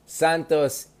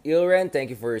 Santos Ilren, thank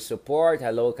you for your support.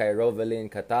 Hello kay Rovelyn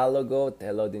Catalogo.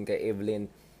 Hello din kay Evelyn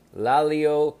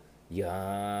Lalio.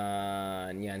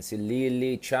 Yan si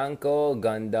Lily Chanko,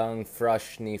 gandang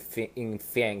fresh ni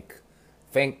Fenk.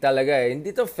 Fenk talaga eh.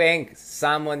 Hindi to Fenk,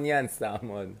 salmon yan,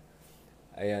 salmon.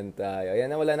 Ayan tayo. Ayan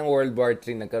na, wala ng World War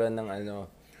 3, nagkaroon ng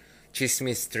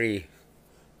Chismis 3.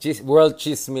 World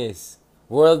Chismis.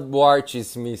 World War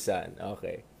Chismisan.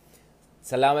 Okay.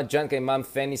 Salamat dyan kay Ma'am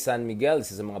Fanny San Miguel.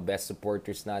 Isa sa mga best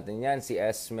supporters natin yan. Si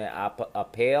Esme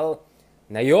Apel.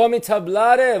 Naomi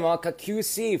Tablare, mga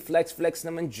ka-QC, flex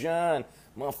naman dyan.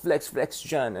 Mga flex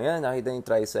dyan. Ayan, nakita yung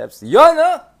triceps. Yan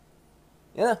na!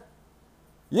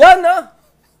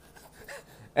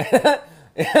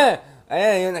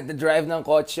 Ayan, yung nagda-drive ng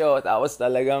kotse. Tapos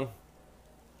talagang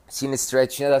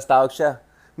sinistretch niya. Tapos tawag siya,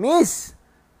 Miss!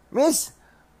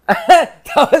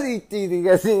 Tapos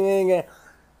kasi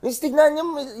Miss, tignan niyo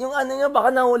yung niyo, baka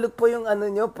nahulog po yung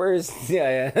niyo, purse.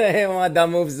 Ayan, yung mga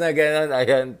dumb moves na gano'n.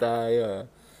 Ayan tayo.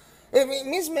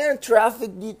 Miss, meron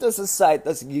traffic dito sa site.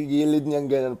 Tapos gigilid niyang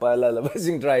gano'n para lalabas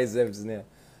yung triceps niya.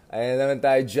 Ayan naman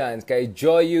tayo dyan. Kay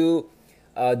Joyu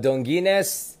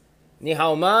Dongines, ni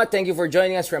Hao Ma, thank you for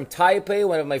joining us from Taipei,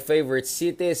 one of my favorite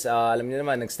cities. Alam niyo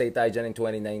naman, nagstay tayo dyan in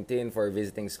 2019 for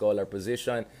visiting scholar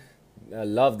position.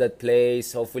 Love that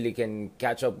place. Hopefully can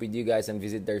catch up with you guys and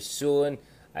visit there soon.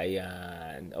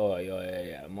 Ayan.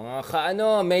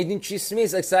 Mga made in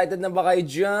chismis. Excited na ba kayo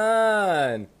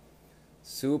dyan?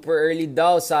 Super early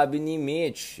daw, sabi ni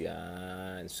Mitch.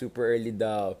 Yan. Super early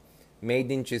daw. Made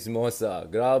in chismosa.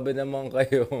 Grabe naman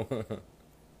kayo.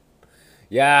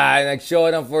 Yan.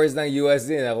 Nag-show ng force ng US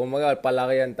din. Kung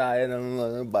palakihan tayo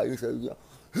ng bagong sabi niya.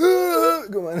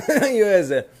 Gumana ng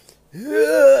US eh.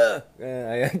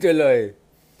 Ayan tuloy.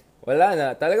 Wala na.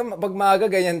 Talagang pag maaga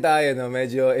ganyan tayo, no?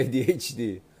 Medyo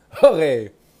ADHD. Okay.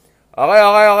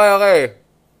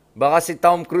 Baka si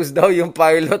Tom Cruise daw yung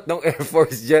pilot ng Air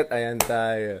Force Jet. Ayan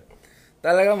tayo.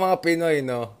 Talagang mga Pinoy,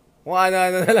 no? Kung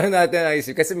ano-ano na lang natin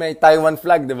naisip. Kasi may Taiwan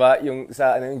flag, di ba? Yung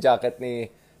yung jacket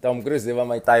ni Tom Cruise, di ba?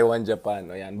 May Taiwan,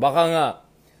 Japan. Ayan. Baka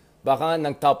nga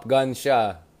ng Top Gun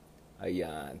siya.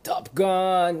 Ayan. Top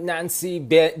Gun, Nancy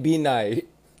Binay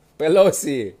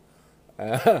Pelosi.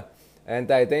 And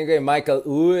tayo, thank you kay Michael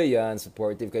Uy, yan,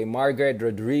 supportive kay Margaret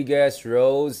Rodriguez,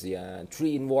 Rose, yan,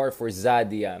 3-in-1 for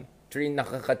Zaddy, yan.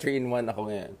 Nakaka-3-in-1 ako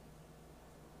ngayon.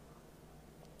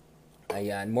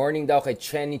 Ayan, morning daw kay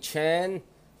Chenny Chen.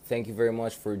 Thank you very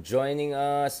much for joining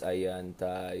us. Ayan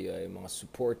tayo, ay mga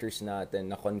supporters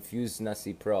natin, na-confused na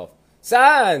si Prof.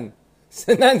 Saan?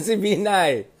 Sa Nancy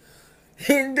Binay.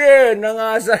 Hindi,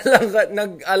 nangasal lang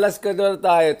nag-alas ka doon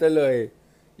tayo tuloy.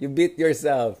 You beat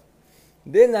yourself.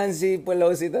 Hindi, Nancy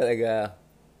Pelosi talaga.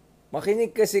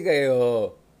 Makinig kasi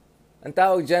kayo. Ang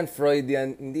tawag dyan,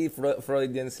 Freudian, hindi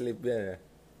Freudian sleep yan.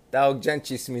 Tawag dyan,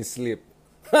 chismis sleep.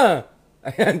 Ha!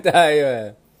 Ayan tayo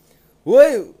eh.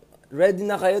 Uy, ready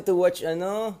na kayo to watch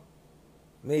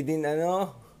Made in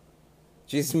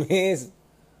chismis.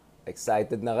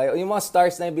 Excited na kayo. Yung mga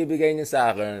stars na ibibigay niyo sa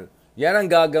akin, yan ang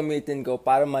gagamitin ko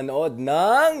para manood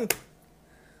ng...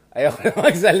 Ayoko na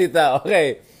magsalita.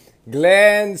 Okay.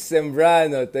 Glenn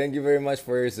Sembrano, thank you very much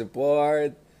for your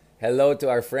support. Hello to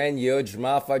our friend Yoj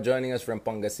Mafa joining us from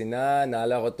Pangasinan.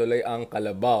 Naala ko tuloy ang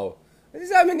Kalabaw. Ano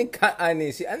sabi ni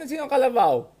sino ang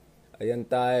Kalabaw? Ayan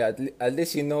tayo. At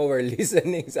least you know we're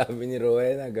listening, sabi ni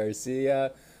Rowena Garcia.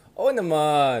 Oo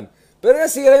naman. Pero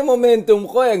nasira yung momentum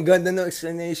ko. Ang ganda ng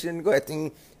explanation ko.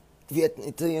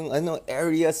 Ito yung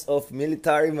areas of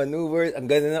military maneuvers. Ang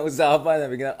ganda ng usapan.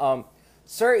 Biglang,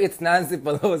 Sir, it's Nancy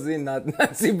Pelosi, not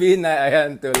Nancy Binay.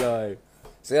 Ayan, tuloy.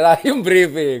 Sira yung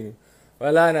briefing.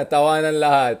 Wala na, tawanan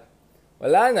lahat.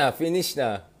 Wala na, finish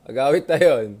na. Agawit na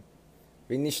yun.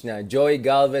 Finish na. Joy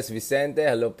Galvez Vicente,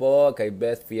 hello po. Kay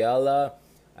Beth Fiala.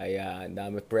 Ayan,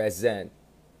 dami present.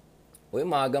 Uy,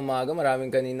 maga-maga,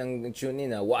 maraming kaninang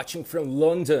tune in. Watching from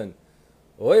London.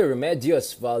 Uy,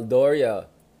 Remedios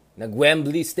Valdoria.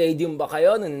 Nag-Wembley Stadium ba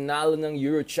kayo? Nanalo ng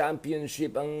Euro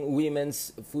Championship ang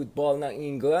women's football ng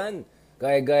England.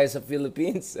 Gaya sa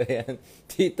Philippines. Ayan.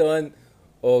 Titon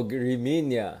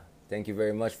Ogriminia. Thank you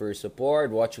very much for your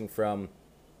support. Watching from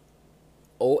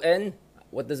ON.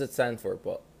 What does it stand for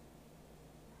po?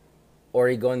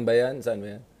 Oregon ba yan? Saan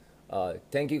ba yan?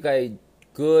 Thank you kay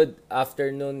good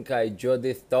afternoon kay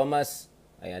Judith Thomas.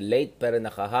 Ayan, late pero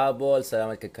nakahabol.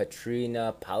 Salamat kay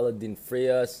Katrina Paladin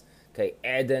Frias. Kay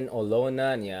Eden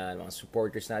Olonan. Yan, mga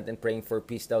supporters natin. Praying for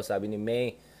peace daw, sabi ni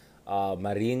May.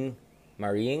 Maring.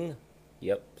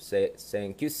 Yep.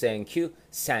 Thank you. Thank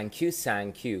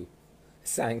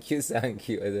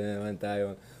you. Ito na naman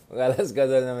tayo.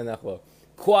 Mag-alas-gadol naman ako.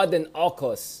 Quad and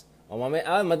AUKUS.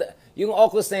 Yung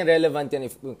AUKUS na yung relevant yan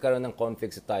if karoon ng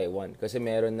conflict sa Taiwan. Kasi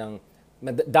meron ng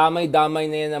damay-damay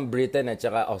na yan ng Britain at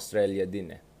saka Australia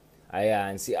din eh.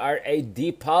 Ayan, si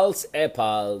R.A.D. Pulse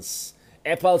Epals.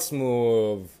 Epals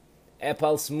move.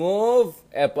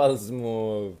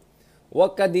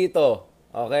 Huwag ka dito.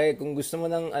 Okay? Kung gusto mo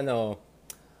ng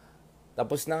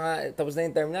tapos na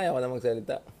yung term na, ayaw ko na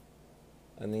magsalita.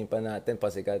 Ano yung pa natin,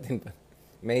 pasikatin pa.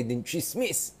 Made in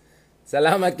Chismis.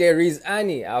 Salamat kay Riz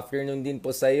Annie. Afternoon din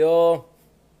po sa'yo.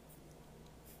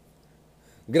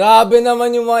 Grabe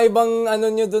naman yung mga ibang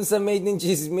nyo dun sa Made in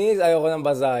Chismis. Ayaw ko nang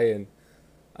basahin.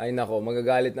 Ay nako,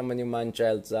 magagalit naman yung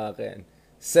man-child sa akin.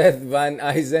 Seth Van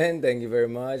Eisen, thank you very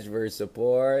much for your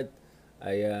support.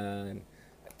 Ayan.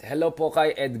 Hello po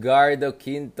kay Edgardo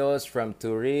Quintos from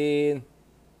Turin.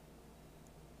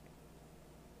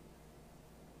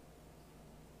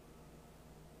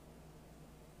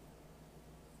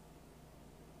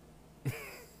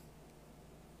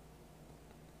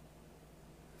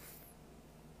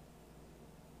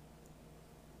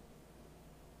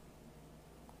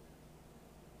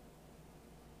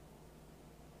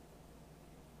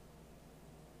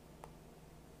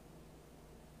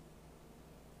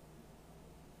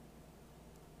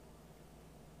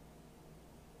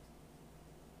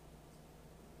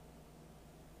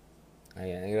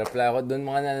 Ayan, nag-reply ako doon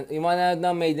yung mga na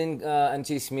made in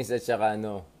Chismis at saka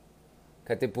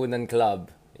Katipunan Club.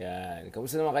 Yan.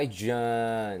 Kamusta naman kay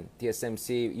John?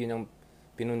 TSMC, yun ang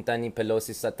pinunta ni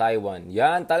Pelosi sa Taiwan.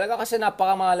 Yan, talaga kasi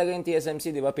napakamahalaga yung TSMC,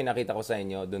 di ba? Pinakita ko sa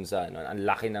inyo doon sa ang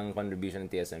laki ng contribution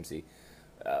ng TSMC.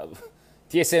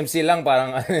 TSMC lang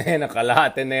parang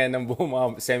nakalahati na yan ng buong mga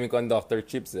semiconductor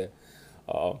chips eh.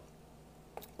 Oo.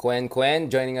 Quen,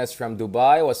 joining us from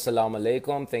Dubai. Wassalamu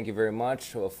alaikum. Thank you very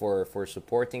much for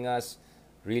supporting us.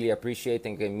 Really appreciate.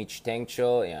 Thank you Mitch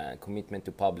Tengcho. Ayan, commitment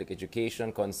to public education.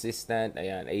 Consistent.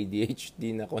 Ayan,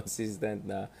 ADHD na consistent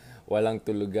na walang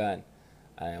tulugan.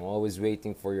 I'm always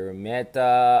waiting for your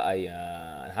meta.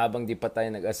 Ayan, habang di pa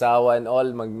tayo nag-asawa and all,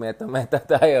 mag-meta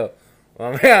tayo.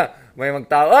 Mamaya, may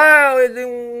magtawa,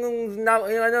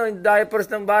 yung diapers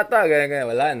ng bata.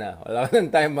 Ganyan. Wala na nang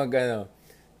time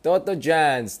Toto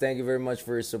Jans, thank you very much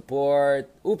for your support.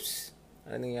 Oops!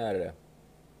 Ano nangyari?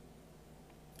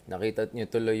 Nakita niyo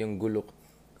tuloy yung gulo ko.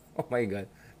 Oh my God.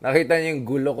 Nakita niyo yung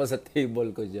gulo ko sa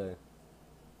table ko dyan.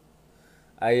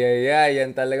 Ay,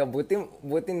 yan talaga. Buti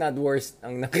not worst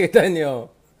ang nakita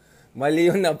niyo. Mali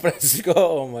yung na-press ko.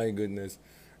 Oh my goodness.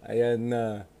 Ayan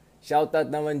na. Shoutout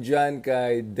naman dyan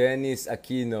kay Dennis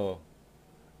Aquino.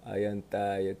 Ayan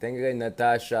tayo. Thank you kay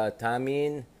Natasha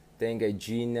Tamin. Thank you kay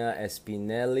Gina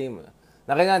Espinelli.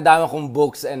 Nakita na dami kong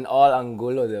books and all. Ang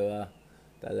gulo, di ba?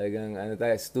 Talagang,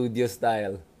 studio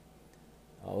style.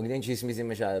 Huwag niyang chismisin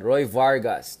masyado. Roy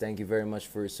Vargas, thank you very much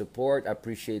for your support.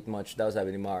 Appreciate much daw,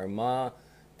 sabi ni Marma.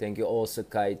 Thank you also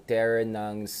kay Tara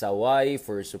ng Sawai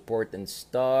for support and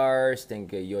stars.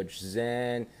 Thank you kay Yoj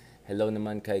Zen. Hello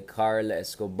naman kay Carla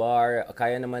Escobar.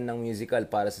 Kaya naman ng musical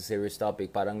para sa serious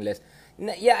topic. Parang less...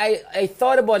 Yeah, I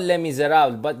thought about Les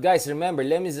Miserables, but guys, remember,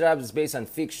 Les Miserables is based on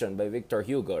fiction by Victor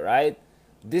Hugo, right?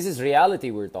 This is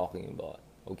reality we're talking about,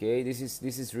 okay? This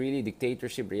is really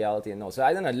dictatorship reality and all. So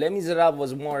I don't know, Les Miserables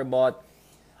was more about,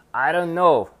 I don't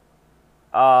know,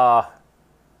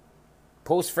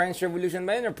 post-French Revolution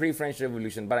ba yun or pre-French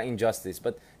Revolution? Parang injustice.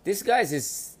 But this, guys,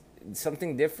 is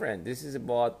something different. This is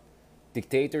about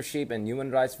dictatorship and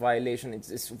human rights violation.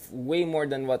 It's way more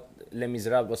than what Les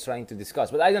Miserables was trying to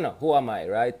discuss. But I don't know. Who am I,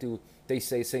 right? To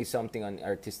say something on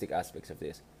artistic aspects of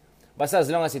this. But as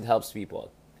long as it helps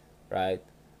people, right?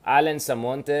 Alan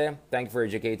Samonte, thank you for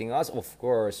educating us. Of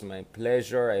course, my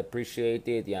pleasure. I appreciate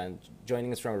it. Yan,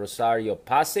 joining us from Rosario,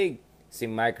 Pasig. Si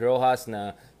Mike Rojas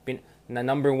na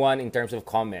number 1 in terms of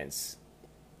comments.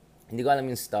 Hindi ko alam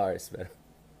yung stars, pero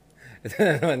ito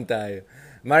na naman tayo.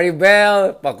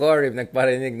 Maribel Pacorib,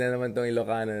 nagparinig na naman tong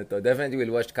Ilocano na to. Definitely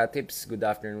will watch Katips. Good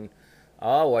afternoon.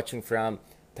 Watching from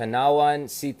Tanawan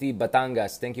City,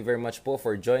 Batangas. Thank you very much po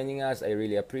for joining us. I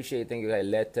really appreciate it. Thank you kay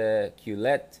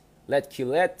Let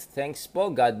Culette. Thanks po.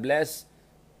 God bless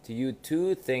to you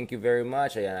too. Thank you very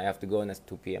much. Ayan, I have to go na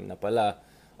 2 p.m. na pala.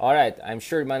 Alright, I'm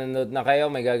sure manonood na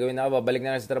kayo. May gagawin na ako. Babalik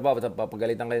na lang sa trabaho.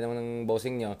 Papagalitan kayo ng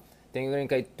bossing nyo. Thank you rin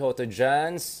kay Toto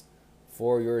Jans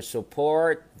for your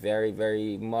support. Very,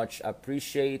 very much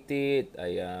appreciated.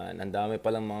 Ayan, ang dami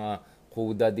palang mga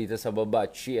kuda dito sa baba.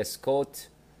 Chi Escot,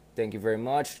 thank you very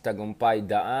much. Tagumpay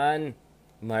Daan,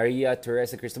 Maria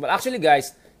Teresa Cristobal. Actually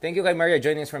guys, thank you kay Maria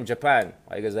joining us from Japan.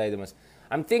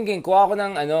 I'm thinking, kuha ko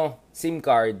ng SIM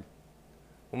card.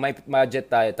 Kung may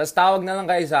budget tayo. Tapos tawag na lang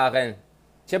kayo sa akin.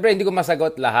 Siyempre, hindi ko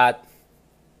masagot lahat.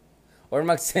 Or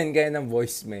mag-send kayo ng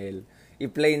voicemail.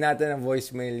 I-play natin ang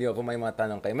voicemail nyo kung may mga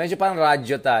tanong kayo. Medyo parang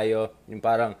radyo tayo. Yung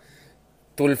parang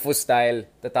Tulfo style.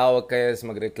 Tatawag kayo,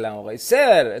 magreklamo kayo.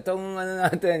 Sir, itong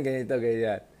natin, ganito,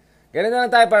 ganyan. Ganito na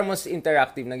lang tayo para mas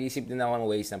interactive. Nag-iisip din ako ng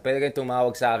ways na. Pwede kayo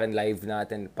tumawag sa akin, live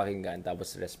natin, pakinggan,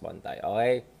 tapos respond tayo.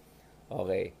 Okay?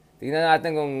 Okay. Tingnan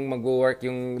natin kung mag-work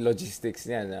yung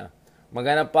logistics niyan. Ha?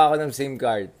 Maghanap pa ako ng SIM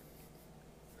card.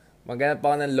 Maghanap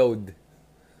pa ako ng load.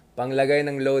 Panglagay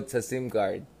ng load sa SIM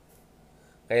card.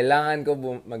 Kailangan ko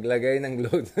maglagay ng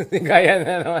load. Kaya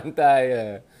na naman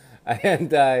tayo. Ayan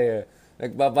tayo.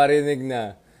 Nagpaparinig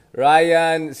na.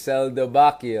 Ryan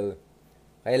Seldobakil.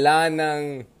 Kailangan ng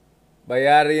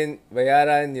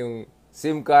bayaran yung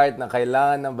SIM card na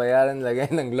kailangan ng bayaran, lagay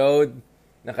ng load,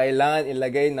 na kailangan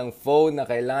ilagay ng phone, na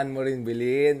kailangan mo rin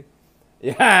bilhin.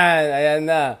 Yan. Ayan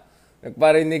na.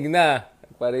 Nagparinig na.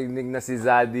 Nagparinig na si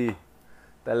Zaddy.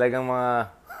 Talagang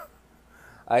mga...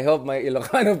 I hope my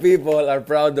Ilocano people are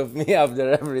proud of me after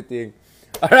everything.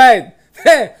 Alright!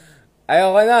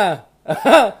 Ayoko na.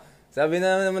 Sabi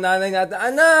na naman nanay natin,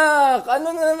 anak!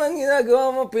 Ano na naman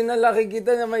ginagawa mo? Pinalaki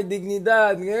kita na may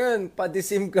dignidad. Ngayon, pati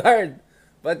SIM card.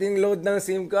 Pati yung load ng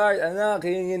SIM card. Anak,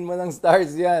 hingin mo ng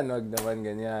stars yan. Huwag naman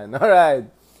ganyan. Alright.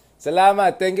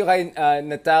 Salamat. Thank you kay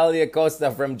Natalia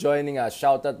Costa from joining us.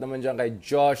 Shoutout naman dyan kay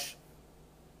Josh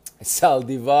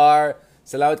Saldivar.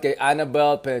 Salamat kay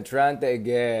Annabelle Penetrante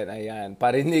again. Ayan,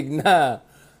 parinig na.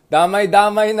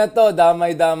 Damay-damay na to,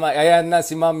 damay-damay. Ayan na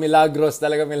si Ma'am Milagros,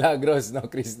 talaga Milagros, no?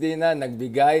 Christina,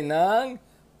 nagbigay ng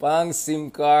pang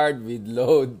SIM card with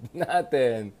load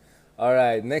natin.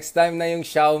 Alright, next time na yung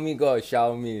Xiaomi ko,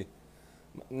 Xiaomi.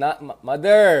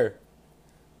 Mother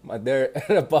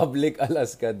Republic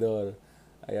Alaskador.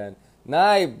 Ayan.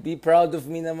 Nay, be proud of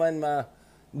me naman, ma.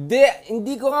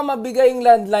 Hindi ko nga mabigay yung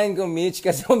landline ko, Mitch,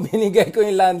 kasi kung binigay ko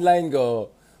yung landline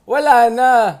ko, wala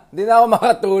na. Hindi na ako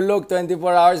makatulog. 24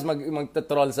 hours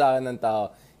magtatroll sa akin ng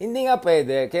tao. Hindi nga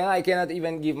pwede. Kaya nga, I cannot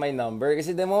even give my number.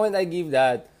 Kasi the moment I give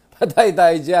that, patay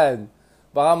tayo dyan.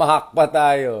 Baka mahack pa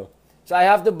tayo. So, I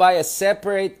have to buy a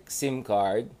separate SIM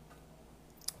card.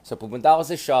 So, pupunta ako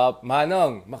sa shop.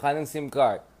 Manong, makanong SIM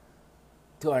card?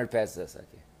 200 pesos.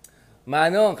 Okay.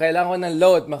 Manong, kailangan ko ng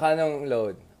load. Makanong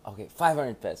load? Okay,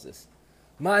 500 pesos.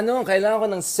 Manong, kailangan ko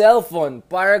ng cellphone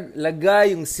para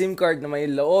lagay yung SIM card na may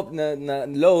loob na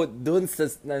load dun sa,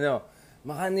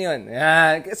 makano yun.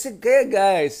 Yan. Kasi, kaya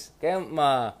guys, kaya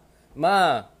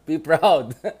be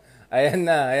proud. Ayan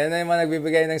na yung mga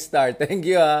nagbibigay ng star. Thank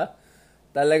you, ha.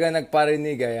 Talaga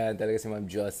nagparinig, ayan. Talaga si Ma'am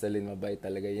Jocelyn, mabait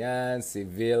talaga yan. Si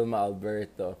Vilma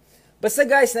Alberto. Basta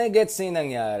guys, na-gets nyo yung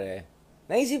nangyari.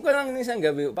 Naisip ko lang isang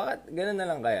gabi, bakit ganun na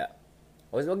lang kaya?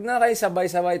 Wag na kayo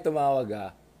sabay-sabay tumawag,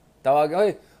 ha. Tawag,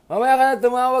 oy, mamaya ka na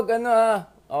tumawag, ha.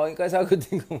 Okay,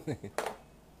 kasagutin ko muna.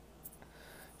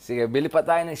 Sige, bili pa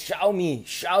tayo ng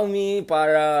Xiaomi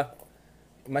para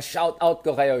ma-shoutout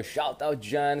ko kayo. Shoutout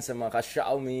dyan sa mga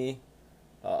ka-Xiaomi.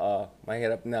 Oo,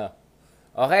 mahirap na.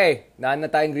 Okay, naan na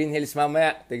tayong Green Hills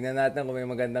mamaya. Tignan natin kung may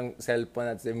magandang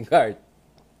cellphone at SIM card.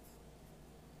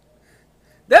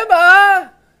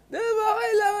 Diba?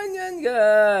 Kailangan yan,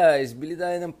 guys. Bili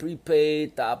tayo ng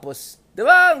prepaid, tapos,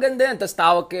 diba? Ang ganda yan. Tapos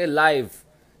tawag kayo live.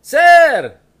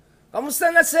 Sir! Kamusta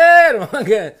na, sir?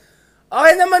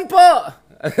 Okay naman po.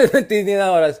 Tini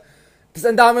na oras. Tapos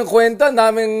ang daming kwento, ang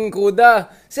daming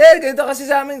kuda. Sir, ganito kasi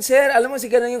sa amin, sir. Alam mo,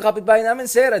 si ganun yung kapitbahay namin,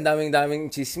 sir. Ang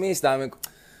daming chismis, daming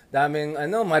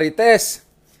marites.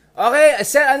 Okay,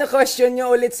 sir, ano question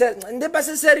nyo ulit, sir? Hindi pa,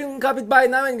 sir, yung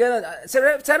kapitbahay namin, ganun.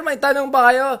 Sir, may tanong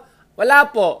ba kayo? Wala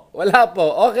po.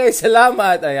 Okay,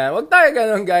 salamat. Ayan. Huwag tayo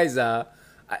ganun, guys, ha.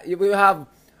 You have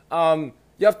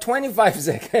 25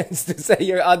 seconds to say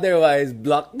you're otherwise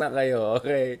blocked na kayo,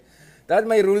 okay? Dapat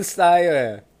may rules tayo,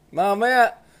 eh.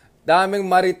 Mamaya, daming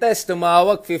marites,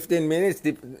 tumawag 15 minutes.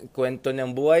 Kwento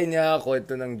niyang buhay niya,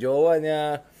 kwento ng jowa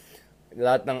niya,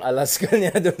 lahat ng Alaska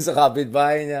niya doon sa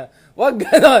kapitbahay niya. Huwag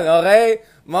ganon, okay?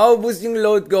 Maubos yung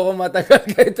load ko kung matagal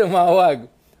kayo tumawag.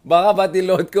 Baka pati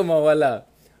load ko mawala.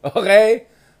 Okay?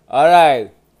 Alright.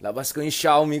 Labas ko yung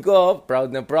Xiaomi ko. Proud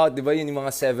na proud. Diba yun yung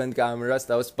mga 7 cameras.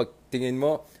 Tapos pag tingin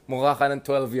mo, mukha ka ng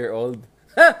 12-year-old.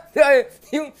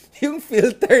 yung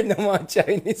filter ng mga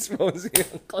Chinese phones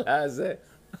yung klase.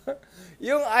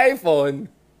 Yung iPhone,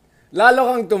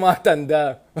 lalo kang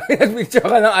tumatanda. Pag nagpicture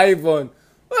ka ng iPhone,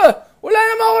 wala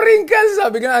naman ako wrinkles.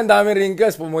 Sabi ka, ang daming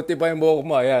wrinkles. Pumuti pa yung buhok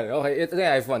mo. Ayan, okay, ito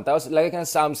na yung iPhone. Tapos, lagay ka ng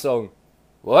Samsung.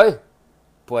 Woy,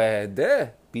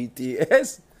 pwede.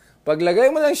 BTS. Paglagay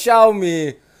mo ng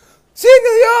Xiaomi, sino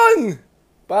yun?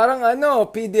 Parang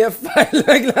PDF file.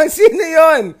 Lang, sino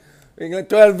yun? Biglang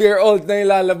 12-year-old na yung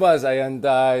lalabas. Ayan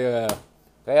tayo.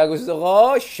 Kaya gusto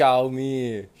ko,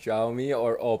 Xiaomi. Xiaomi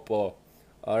or Oppo.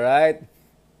 Alright?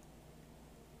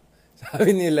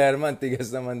 Sabi ni Lerman, tigas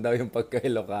naman daw yung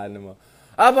pagka-Ilocano mo.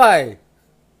 Abay!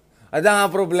 At ang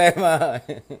problema,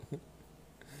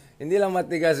 hindi lang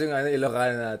matigas yung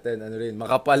Ilocano natin.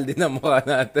 Makapal din ang mukha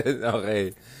natin.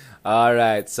 Okay.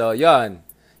 Alright. So, yon.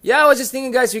 Yeah, I was just thinking,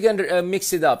 guys, we can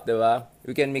mix it up, diba?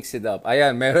 We can mix it up.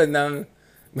 Ayan, meron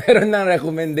ng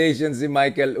recommendation si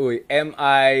Michael Uy.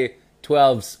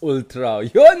 MI12's Ultra.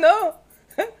 Yun, no?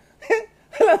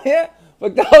 Alam niya,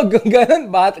 pag tawag kong ganun,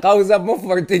 kausap mo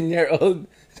 14-year-old.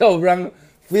 Sobrang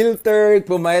filtered,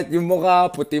 pumayat yung mukha,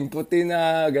 puting-puti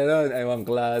na, ganun. Ewan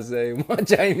klase. Yung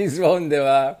mga Chinese phone,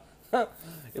 diba?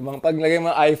 Yung mga paglagay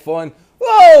mga iPhone,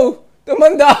 wow!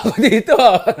 Tumanda ako dito.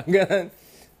 Ganun.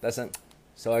 Tapos,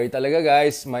 sorry talaga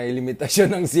guys, may limitasyon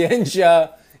ng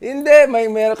siyensya. Hindi, may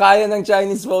kaya ng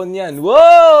Chinese phone yan.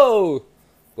 Wow!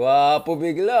 Gwapo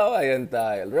bigla. Ayan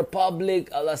tayo. Republic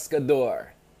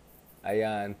Alascador.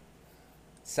 Ayan.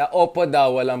 Sa Oppo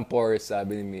daw, walang pores,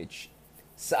 sabi ni Mitch.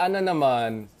 Sa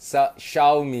naman, sa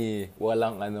Xiaomi,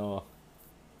 walang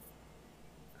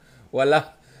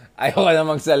ayaw ka na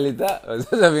magsalita.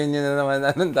 Sasabihin nyo na naman,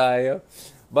 anong tayo?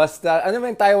 Basta, ba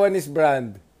yung Taiwanese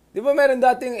brand? Di ba meron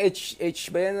dati yung H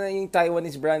ba yan? Yung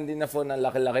Taiwanese brand din na phone na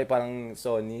laki-laki, parang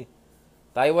Sony.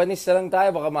 Taiwanese na lang tayo,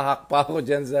 baka mahak pa ako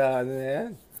dyan sa na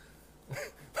yan.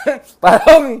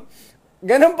 Parang,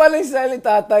 ganun pala yung style ni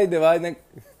tatay, di ba?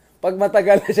 Pag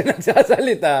matagal na siya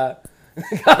nagsasalita,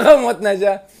 nakakamot na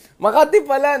siya. Makati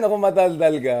pala, kung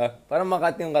mataldal ka. Parang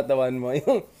makati yung katawan mo.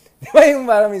 Di ba yung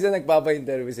parang minsan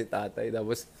nagpapa-interview si tatay,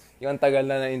 tapos yung tagal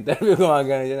na interview,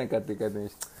 gumagana siya, nagkatikat na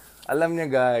siya. Alam niya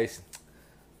guys,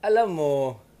 alam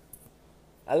mo,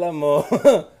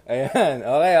 ayan,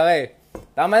 okay.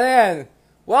 Tama na yan.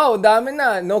 Wow, dami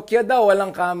na. Nokia daw,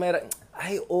 walang camera.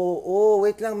 Ay, oo,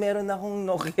 wait lang, meron akong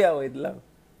Nokia, wait lang.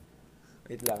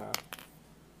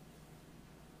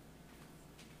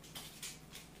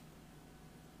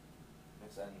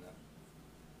 Saan na?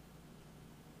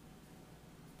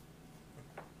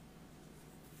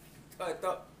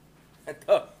 Ito.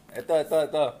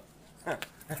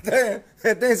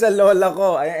 Ito yung sa lola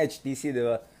ko. Ayan, HTC, di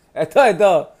ba?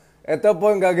 Ito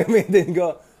po yung gagamitin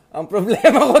ko. Ang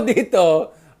problema ko dito,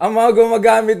 ang mga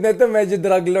gumagamit na ito, medyo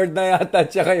drug lord na yata,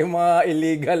 tsaka yung mga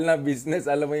illegal na business.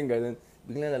 Alam mo yung ganun.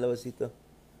 Biglang lalabas dito.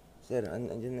 Sir,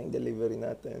 andyan na yung delivery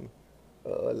natin.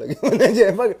 Oo, lagyan mo na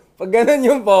dyan. Pag ganun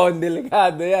yung phone,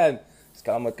 delikado yan.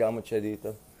 Kamot siya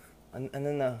dito.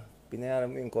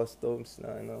 Pinayaran mo yung customs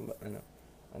na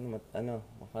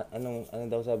ano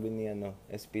daw sabi ni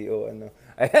SPO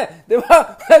Ayan, di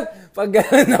ba? Pag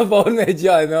gano'n na phone,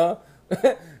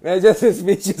 medyo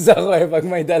suspicious ako pag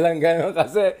may dalang gano'n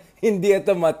kasi hindi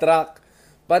ito matrack.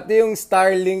 Pati yung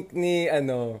Starlink ni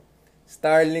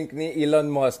Elon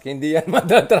Musk, hindi yan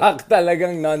matatrack,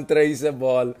 talagang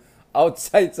non-traceable.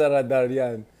 Outside sa radar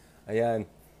yan. Ayan.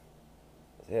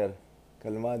 Sir,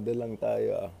 kalmado lang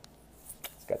tayo.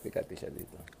 Kati-kati siya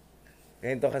dito.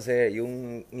 Ganito kasi,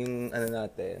 yung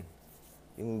natin,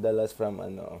 yung dalas from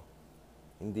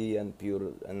hindi yan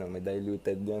pure, may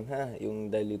diluted yun, ha? Yung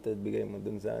diluted, bigay mo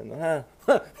dun sa ha?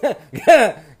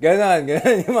 Ganon.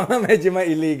 Yung mga medyo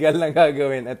may illegal na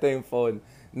gagawin. Ito yung phone.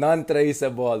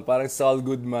 Non-traceable. Parang Saul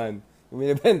Goodman.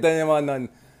 Binibenta niya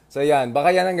mga So yan,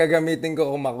 baka yan ang gagamitin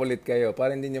ko kung makulit kayo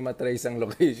para hindi nyo matrace ang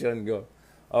location ko.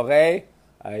 Okay?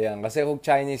 Ayan, kasi kung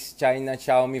China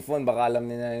Xiaomi phone, baka alam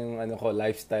nila yung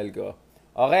lifestyle ko.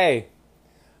 Okay.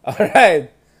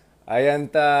 Alright.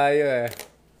 Ayan tayo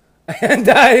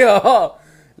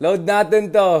Load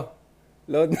natin to.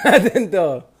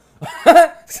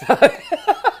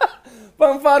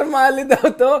 Pang formally daw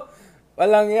to.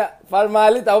 Walang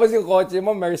formally, tapos yung kotse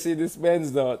mo,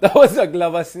 Mercedes-Benz, no? Tapos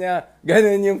naglabas niya,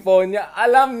 ganun yung phone niya.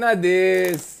 Alam na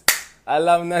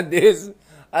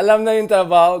yung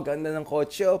trabaho. Ganda ng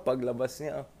kotse, paglabas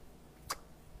niya.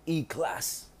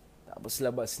 E-Class. Tapos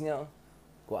labas niya,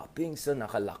 guwaping, so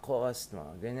nakalakos,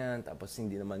 mga ganyan. Tapos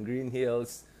hindi naman Green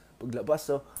Hills.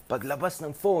 Paglabas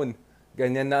ng phone,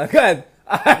 ganyan na agad.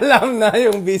 Alam na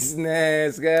yung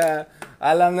business. Kaya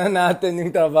alam na natin yung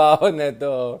trabaho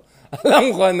nito.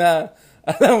 Alam mo na.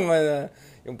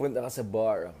 Yung punta ka sa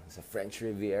bar, sa French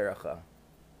Riviera ka.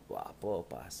 Wapo,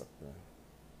 pasok na.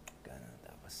 Ganun.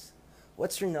 Tapos,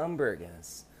 What's your number?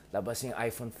 Guys? Labas yung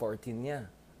iPhone 14 niya.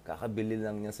 Kakabili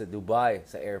lang niya sa Dubai,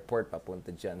 sa airport, papunta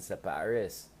dyan sa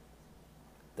Paris.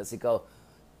 Tapos ikaw,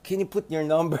 can you put your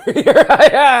number here?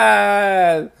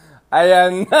 Ayan!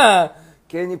 Ayan na!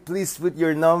 Can you please put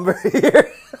your number here?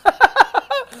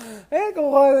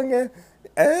 Kukuha lang yan.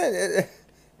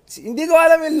 Hindi ko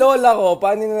alam yung lola ko,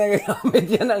 paano na nagagamit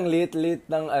yan ang lit-lit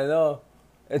ng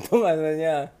itong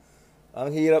niya.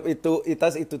 Ang hirap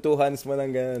itas two hands mo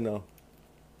lang gano'n, no?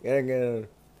 Ganun.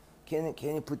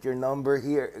 Can you put your number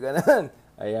here? Ganun.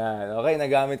 Ayan. Okay,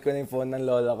 nagamit ko na yung phone ng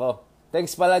lola ko.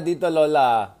 Thanks pala dito,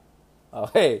 lola.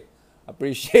 Okay.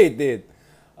 Appreciate it.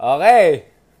 Okay.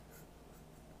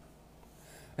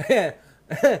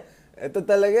 Ito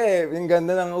talaga eh. Yung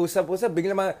ganda ng usap-usap.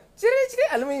 Bigla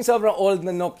siri. Alam mo yung sobrang old na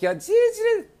Nokia?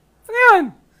 Siri. Ano yan?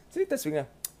 Siri, tas bigla.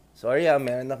 Sorry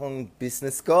meron akong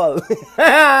business call.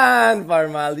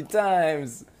 Formality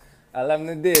times. Alam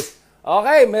na this.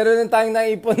 Okay, meron na tayong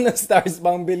naipon na stars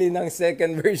pang bili ng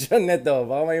second version nito.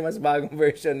 Baka may mas bagong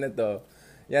version nito.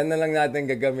 Yan na lang natin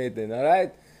gagamitin.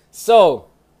 Alright? So,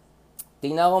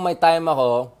 tingnan ko may time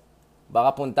ako.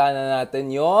 Baka punta na natin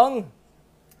yung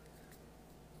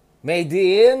Made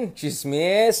in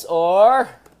Chismis or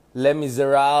Les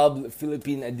Miserables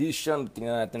Philippine Edition.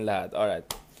 Tingnan natin lahat. Alright.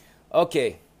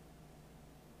 Okay.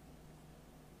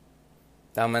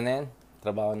 Tama na yan.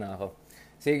 Trabaho na ako.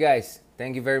 Sige guys,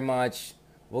 thank you very much.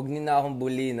 Huwag niyo na akong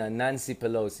bully na Nancy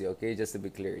Pelosi, okay? Just to be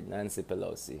clear, Nancy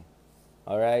Pelosi.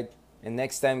 Alright? And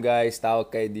next time guys, tawag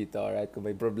kayo dito, alright? Kung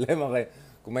may problema kayo,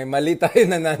 kung may mali tayo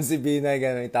na Nancy Binay,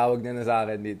 ganun, itawag niyo na sa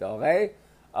akin dito, okay?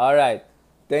 Alright.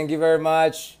 Thank you very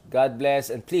much. God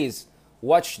bless. And please,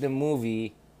 watch the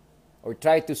movie or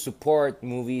try to support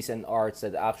movies and arts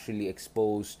that actually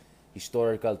expose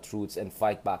historical truths and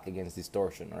fight back against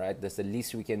distortion, alright? That's the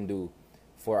least we can do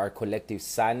for our collective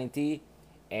sanity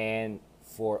and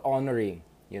for honoring,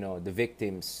 the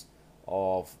victims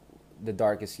of the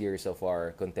darkest years of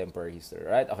our contemporary history,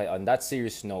 right? Okay, on that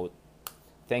serious note,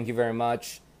 thank you very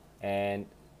much and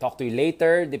talk to you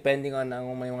later depending on ang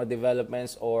may mga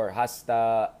developments or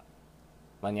hasta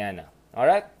mañana.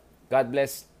 Alright? God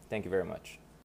bless. Thank you very much.